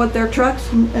down that with their trucks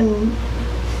and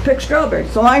pick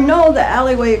strawberries. So I know the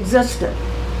alleyway existed.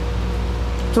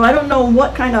 So I don't know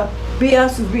what kind of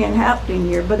BS is being happening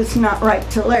here, but it's not right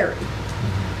to Larry.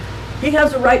 He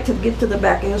has a right to get to the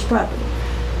back of his property.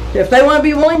 If they want to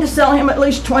be willing to sell him at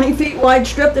least 20 feet wide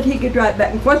strip that he could drive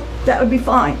back and forth, that would be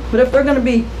fine. But if they're going to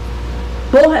be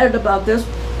bullheaded about this,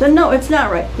 then no, it's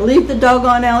not right. Leave the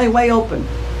doggone alleyway open.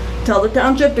 Tell the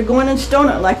township to go in and stone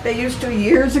it like they used to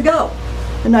years ago.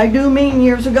 And I do mean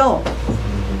years ago.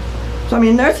 So I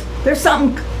mean, there's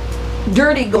something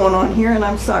dirty going on here, and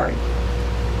I'm sorry.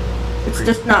 It's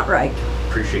just not right.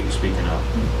 Appreciate you speaking up.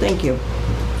 Thank you.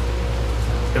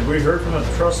 Have we heard from the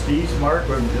trustees, Mark,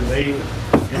 or did they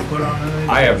input on anything?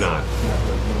 I have not.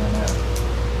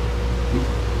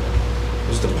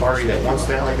 Is the party that wants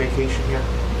the alley vacation here?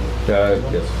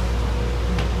 Yes.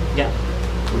 Yeah.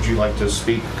 Would you like to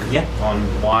speak on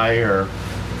why or?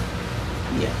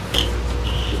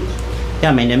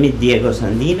 Yeah, my name is Diego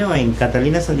Sandino, and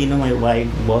Catalina Sandino, my wife,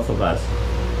 both of us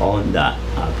own that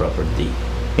property.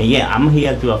 And yeah, I'm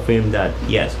here to affirm that,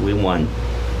 yes, we want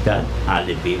that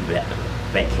alley be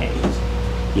vacated.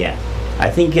 Yeah. I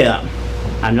think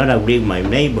I'm not agree with my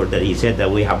neighbor that he said that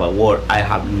we have a war. I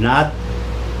have not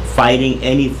fighting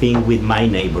anything with my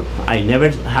neighbor. I never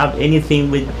have anything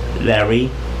with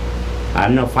Larry.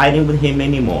 I'm not fighting with him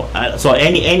anymore. So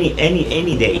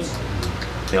any days.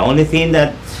 The only thing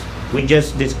that we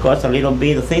just discussed a little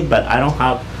bit of things, but I don't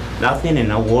have nothing and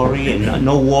no worry and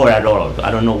no war at all. I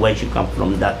don't know where she come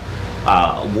from that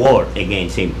war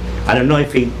against him. I don't know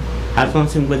if he has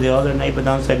something with the other neighbor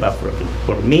downstairs, but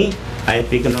for me, I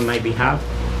speak on my behalf.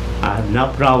 I have no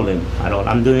problem at all.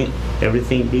 I'm doing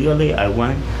everything legally. I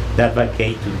want that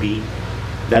alley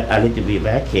to be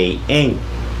vacated, and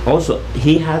also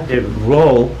he has the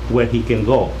road where he can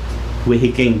go,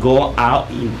 out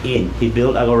in. He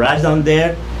built a garage down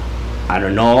there. I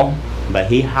don't know, but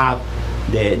he have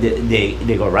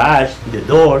the garage, the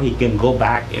door. He can go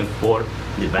back and forth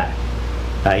the back.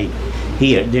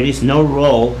 Here, there is no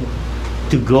road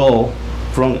to go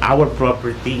from our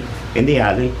property in the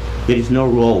alley. There is no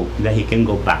road that he can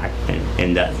go back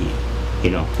and that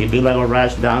he built a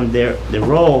garage down there, the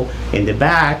road in the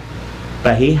back,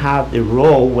 but he have the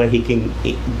road where he can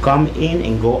come in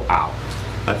and go out.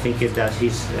 I think that's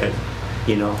his,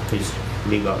 his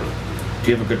legal. Do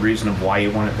you have a good reason of why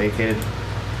you want it vacated?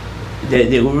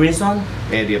 The reason?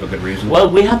 Yeah, do you have a good reason?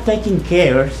 Well, we have taken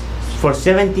care for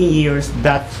 17 years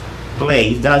that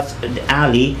place, that's the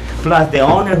alley, plus the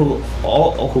owner who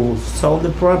sold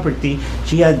the property,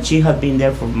 she had been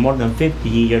there for more than 50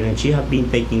 years, and she had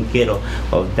been taking care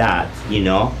of that,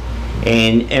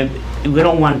 and we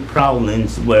don't want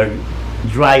problems where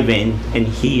driving and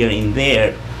here and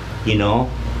there,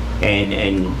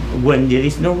 and when there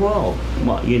is no road,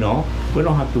 we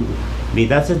don't have to be.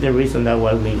 That's the reason that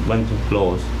why we want to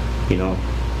close,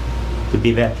 to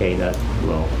be vacated.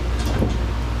 Well,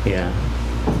 yeah.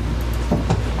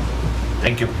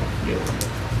 Thank you.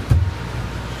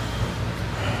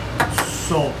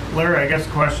 So, Larry, I guess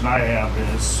the question I have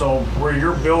is, so where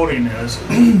your building is,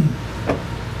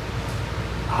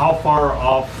 how far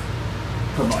off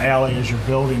from the alley is your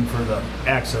building for the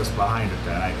access behind it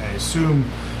then? I assume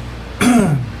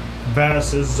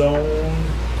Venice is zoned,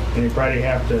 and you probably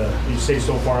have to, you say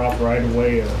so far off right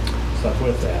away or stuff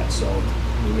with that, so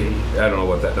we... I don't know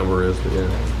what that number is, but yeah.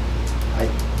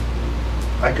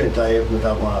 I couldn't tell you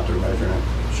without going out there measuring it.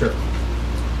 Sure.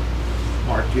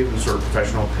 Mark, do you have any sort of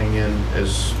professional opinion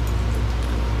as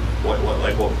what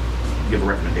give a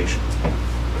recommendation?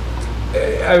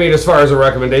 I mean, as far as a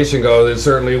recommendation goes, it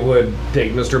certainly would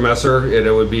take Mr. Messer, and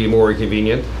it would be more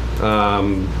convenient.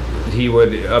 He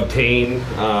would obtain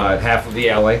half of the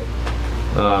alley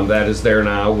that is there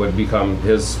now, would become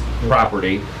his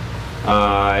property.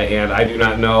 And I do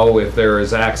not know if there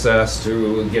is access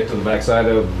to get to the backside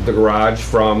of the garage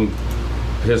from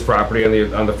his property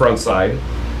on the front side.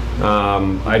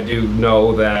 I do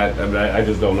know that, I mean, I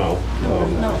just don't know.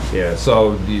 No. Yeah,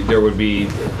 so there would be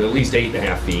at least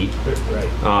 8.5 feet. Right.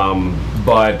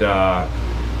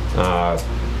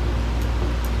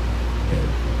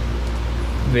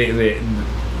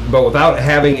 But without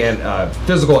having a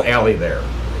physical alley there,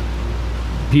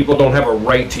 people don't have a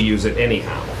right to use it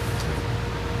anyhow.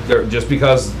 Just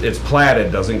because it's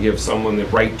platted doesn't give someone the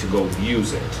right to go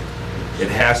use it. It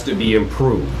has to be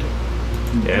improved,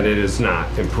 and it is not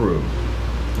improved.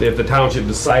 If the township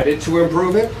decided to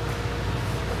improve it,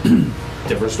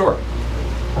 different story.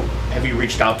 Have you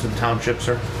reached out to the township,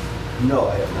 sir? No,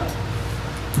 I have not.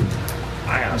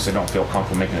 I honestly don't feel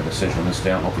comfortable making a decision this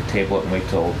day. I don't know if we table it and wait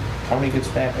till Tony gets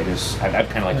back. I'd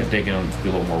kind of like to dig in and do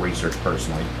a little more research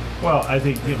personally. Well, I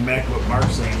think getting back to what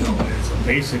Mark's saying though is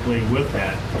basically with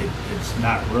that, it's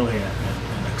not really an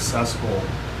accessible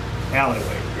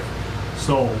alleyway.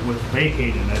 So with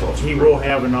vacating it, he will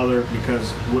have another,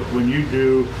 because when you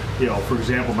do, for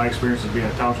example, my experience as being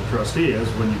a township trustee is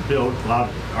when you build, a lot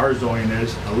of our zoning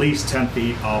is at least 10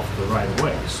 feet off the right of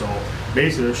way. So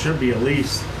basically there should be at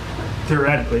least,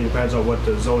 theoretically, depends on what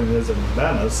the zoning is in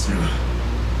Venice,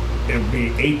 it would be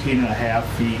 18.5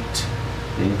 feet.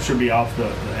 Should be off the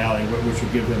alley, which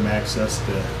would give them access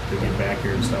to get back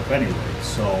here and stuff anyway.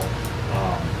 So,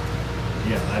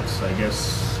 yeah, that's, I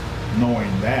guess, knowing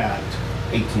that.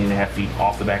 18.5 feet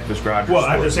off the back of this garage? Well,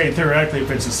 I'm just saying theoretically, if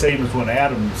it's the same as what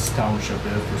Adams Township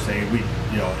is, per se,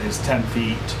 is 10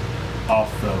 feet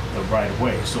off the right of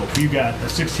way. So if you got a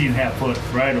 16.5 foot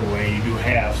right of way, you do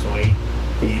half, so 8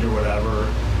 feet or whatever,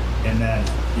 and then,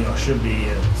 should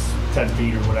be 10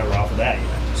 feet or whatever off of that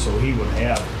yet. So he would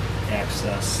have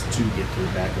access to get to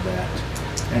the back of that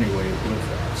anyway with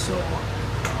that. So,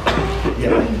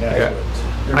 yeah, I mean, that's what.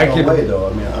 There's no way though.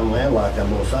 I mean, I'm landlocked on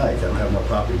both sides. I don't have no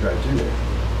property right through there.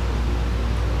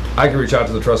 I can reach out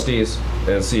to the trustees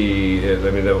and see.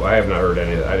 I mean, I have not heard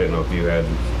any. I didn't know if you had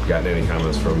gotten any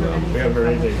comments from them. We haven't heard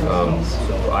anything from them,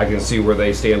 so. I can see where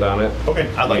they stand on it. Okay.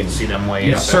 I'd like to see them weigh in.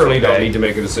 You certainly don't need to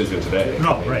make a decision today.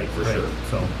 No, I mean, right, for right. sure.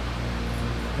 So,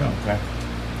 yeah. Okay.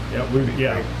 Yeah,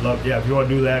 if you want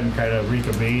to do that and kind of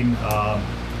reconvene,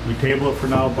 we table it for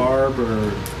now, Barb,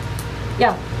 or?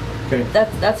 Yeah, Okay.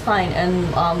 that's fine. And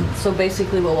so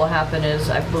basically what will happen is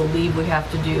I believe we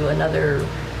have to do another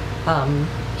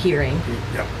hearing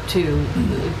Yep.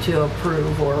 to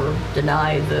approve or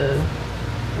deny the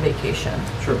vacation.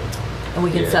 Sure. And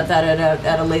we can set that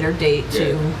at a later date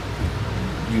to.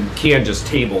 You can just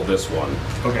table this one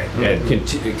Okay. and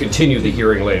continue the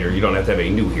hearing later. You don't have to have a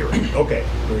new hearing. Okay,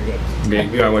 very good.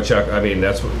 Maybe I want to check. I mean,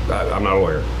 I'm not a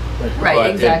lawyer. Right,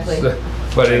 But exactly.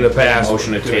 But in the past,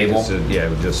 Motion to table.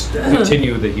 Yeah, just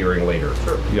continue the hearing later.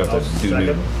 Sure. You have to do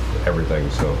Second. everything,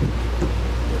 so.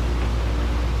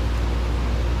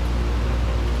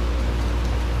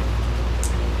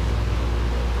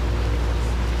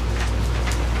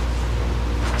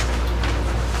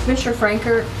 Commissioner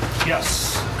Franker,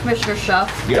 Yes. Commissioner Schuff,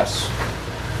 Yes.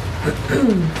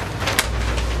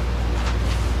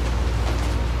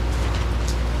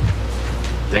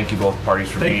 Thank you both parties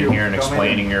for Thank being you. here and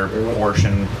explaining your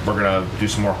portion. We're gonna do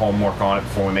some more homework on it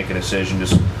before we make a decision.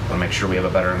 Just wanna make sure we have a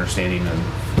better understanding and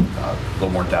a little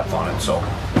more depth on it. So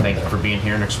thank you for being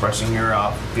here and expressing your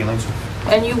feelings.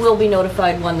 and you will be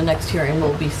notified when the next hearing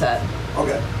will be set.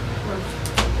 Okay.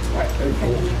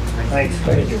 Thanks.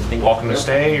 Welcome to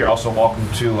stay. You're also welcome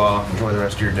to enjoy the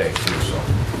rest of your day too. So.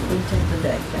 We take the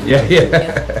day.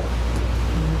 Yeah.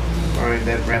 All right,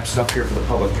 that wraps it up here for the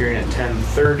public hearing at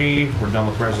 10:30. We're done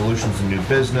with resolutions and new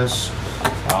business.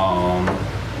 Only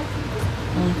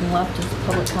thing left is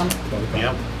public comment.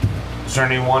 Yep. Is there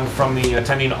anyone from the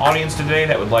attending audience today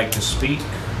that would like to speak?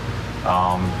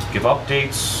 Give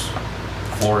updates?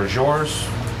 Floor is yours.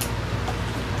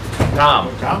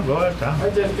 Tom, go ahead, Tom. I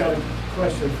just got a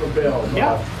question for Bill.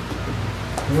 Yeah.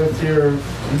 With your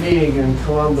meeting in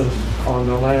Columbus on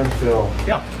the landfill,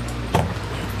 Yeah.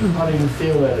 how do you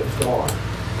feel that it's gone?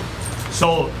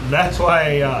 So that's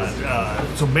why,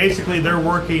 so basically they're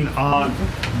working on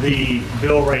the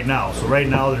bill right now. So right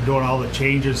now they're doing all the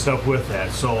changes stuff with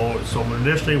that. So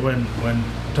initially when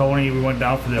Tony, we went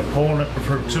down for the opponent,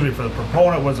 for the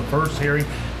proponent was the first hearing,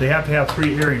 they have to have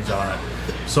 3 hearings on it.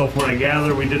 So for the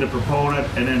gather, we did a proponent,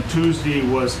 and then Tuesday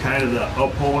was kind of the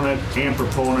opponent and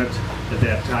proponent at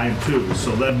that time too.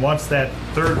 So then once that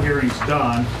 3rd hearing's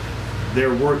done,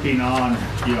 they're working on,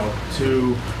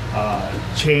 to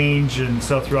change and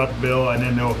stuff throughout the bill, and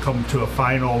then they'll come to a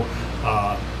final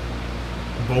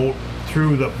vote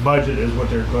through the budget is what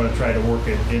they're going to try to work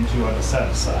it into on the set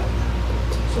aside.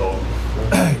 So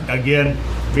again,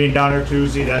 being down there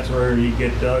Tuesday, that's where you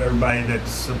get everybody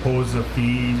that's opposed to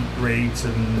fee rates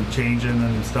and changing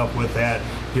and stuff with that,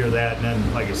 hear that, and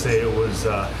then like I say, it was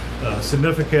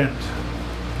significant.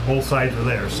 Both sides were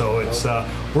there, so it's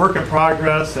work in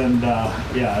progress, and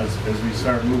as we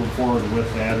start moving forward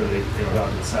with that, or they go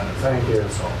out to the Senate. Thank you.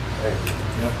 So,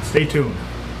 yep, stay tuned.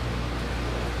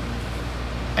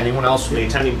 anyone else from the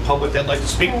attending public that'd like to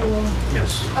speak?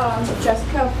 Yes.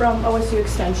 Jessica from OSU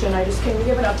Extension. I just came to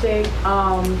give an update.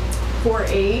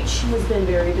 4-H has been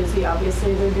very busy.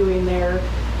 Obviously, they're doing their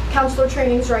counselor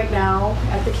trainings right now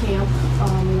at the camp.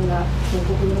 And that camp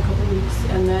will be in a couple weeks.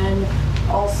 And then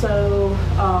also,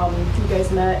 you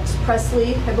guys met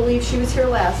Presley. I believe she was here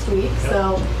last week. Yep.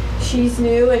 So she's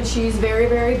new and she's very,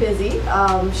 very busy.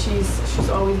 She's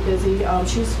always busy.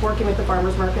 She's working with the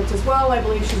farmers markets as well. I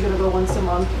believe she's going to go once a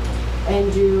month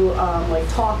and do like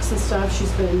talks and stuff.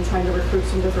 She's been trying to recruit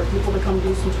some different people to come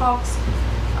do some talks.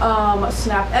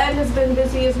 Snap Ed has been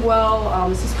busy as well.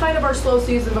 This is kind of our slow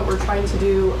season, but we're trying to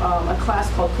do a class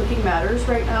called Cooking Matters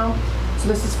right now. So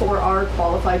this is for our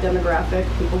qualified demographic,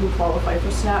 people who qualify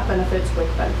for SNAP benefits, WIC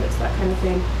benefits, that kind of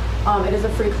thing. It is a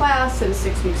free class. It is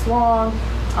 6 weeks long.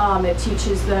 It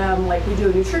teaches them, like, we do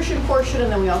a nutrition portion,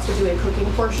 and then we also do a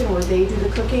cooking portion where they do the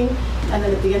cooking. And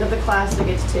then at the end of the class, they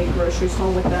get to take groceries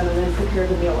home with them and then prepare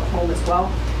the meal at home as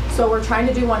well. So we're trying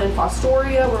to do one in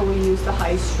Fostoria where we use the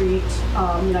High Street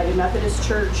United Methodist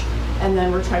Church. And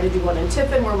then we're trying to do one in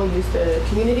Tiffin where we'll use the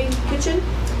community kitchen.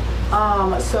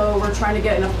 So we're trying to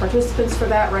get enough participants for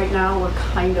that. Right now we're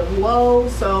kind of low,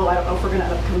 so I don't know if we're going to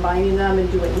end up combining them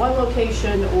and doing one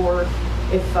location, or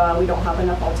if we don't have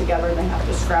enough altogether and they have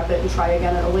to scrap it and try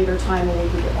again at a later time when we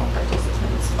can get more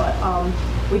participants. But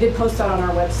we did post that on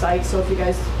our website, so if you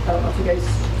guys, I don't know if you guys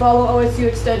follow OSU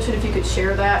Extension, if you could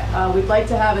share that. We'd like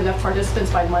to have enough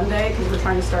participants by Monday because we're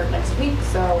trying to start next week,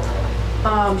 so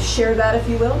share that if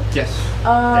you will. Yes.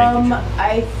 Thank you,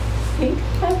 I think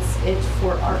that's it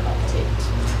for our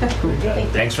update.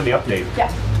 Thanks for the update.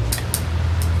 Yeah.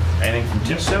 Anything from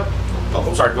TISA?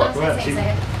 Oh, sorry, go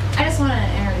ahead. I just want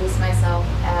to introduce myself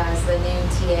as the new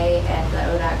TA at the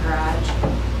ODOT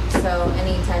garage. So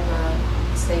any type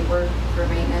of state work for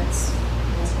maintenance.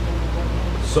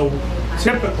 So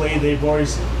typically they've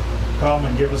always come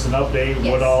and give us an update,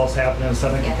 what all is happening in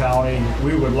Seneca County.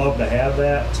 We would love to have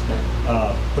that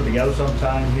put together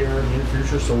sometime here in the near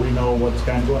future so we know what's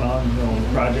kind of going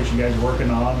on, projects you guys are working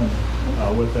on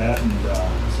and with that. And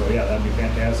so yeah, that'd be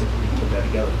fantastic if we can put that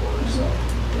together for us. So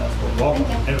yeah, welcome.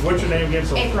 And what's your name again?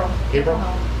 So April. April?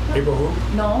 April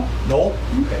who? Noel. Noel?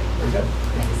 Okay, very good.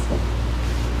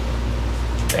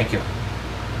 Thank you.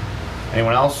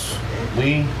 Anyone else?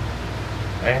 Lee?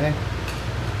 Anything?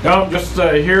 No, just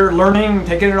here learning,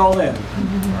 taking it all in.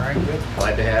 All right, good.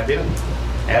 Glad to have you.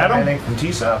 Adam? Anything from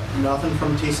TSAP? Nothing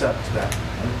from TSAP today.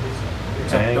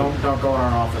 Except don't go in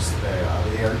our office today.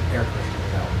 The air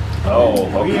conditioning out. Oh,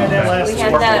 okay. We had that last We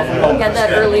had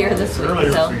that earlier this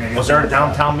week. Was there a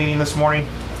downtown meeting this morning?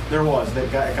 There was.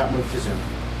 It got moved to Zoom.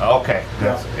 Okay,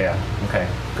 good. Yeah, okay,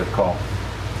 good call.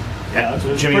 Yeah, it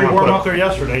was Jimmy, pretty warm out there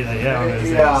yesterday. It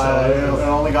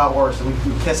only got worse. We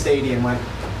kissed 80 and went,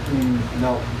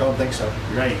 no, don't think so.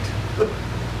 Right.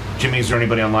 Jimmy, is there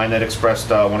anybody online that expressed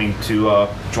wanting to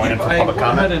join in for public comment? Go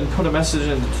ahead and put a message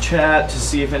in the chat to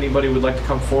see if anybody would like to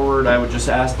come forward. I would just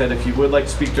ask that if you would like to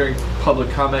speak during public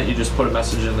comment, you just put a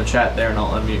message in the chat there and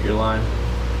I'll unmute your line.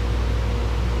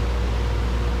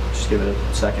 Just give it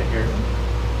a second here.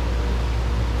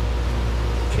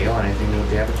 Kayla, anything new with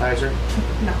the advertiser?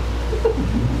 No. I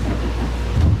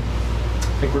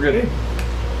think we're good.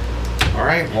 All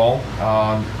right, well,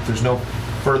 there's no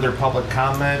further public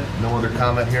comment, no other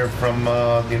comment here from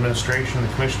the administration and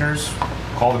the commissioners.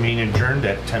 Call the meeting adjourned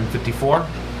at 10:54.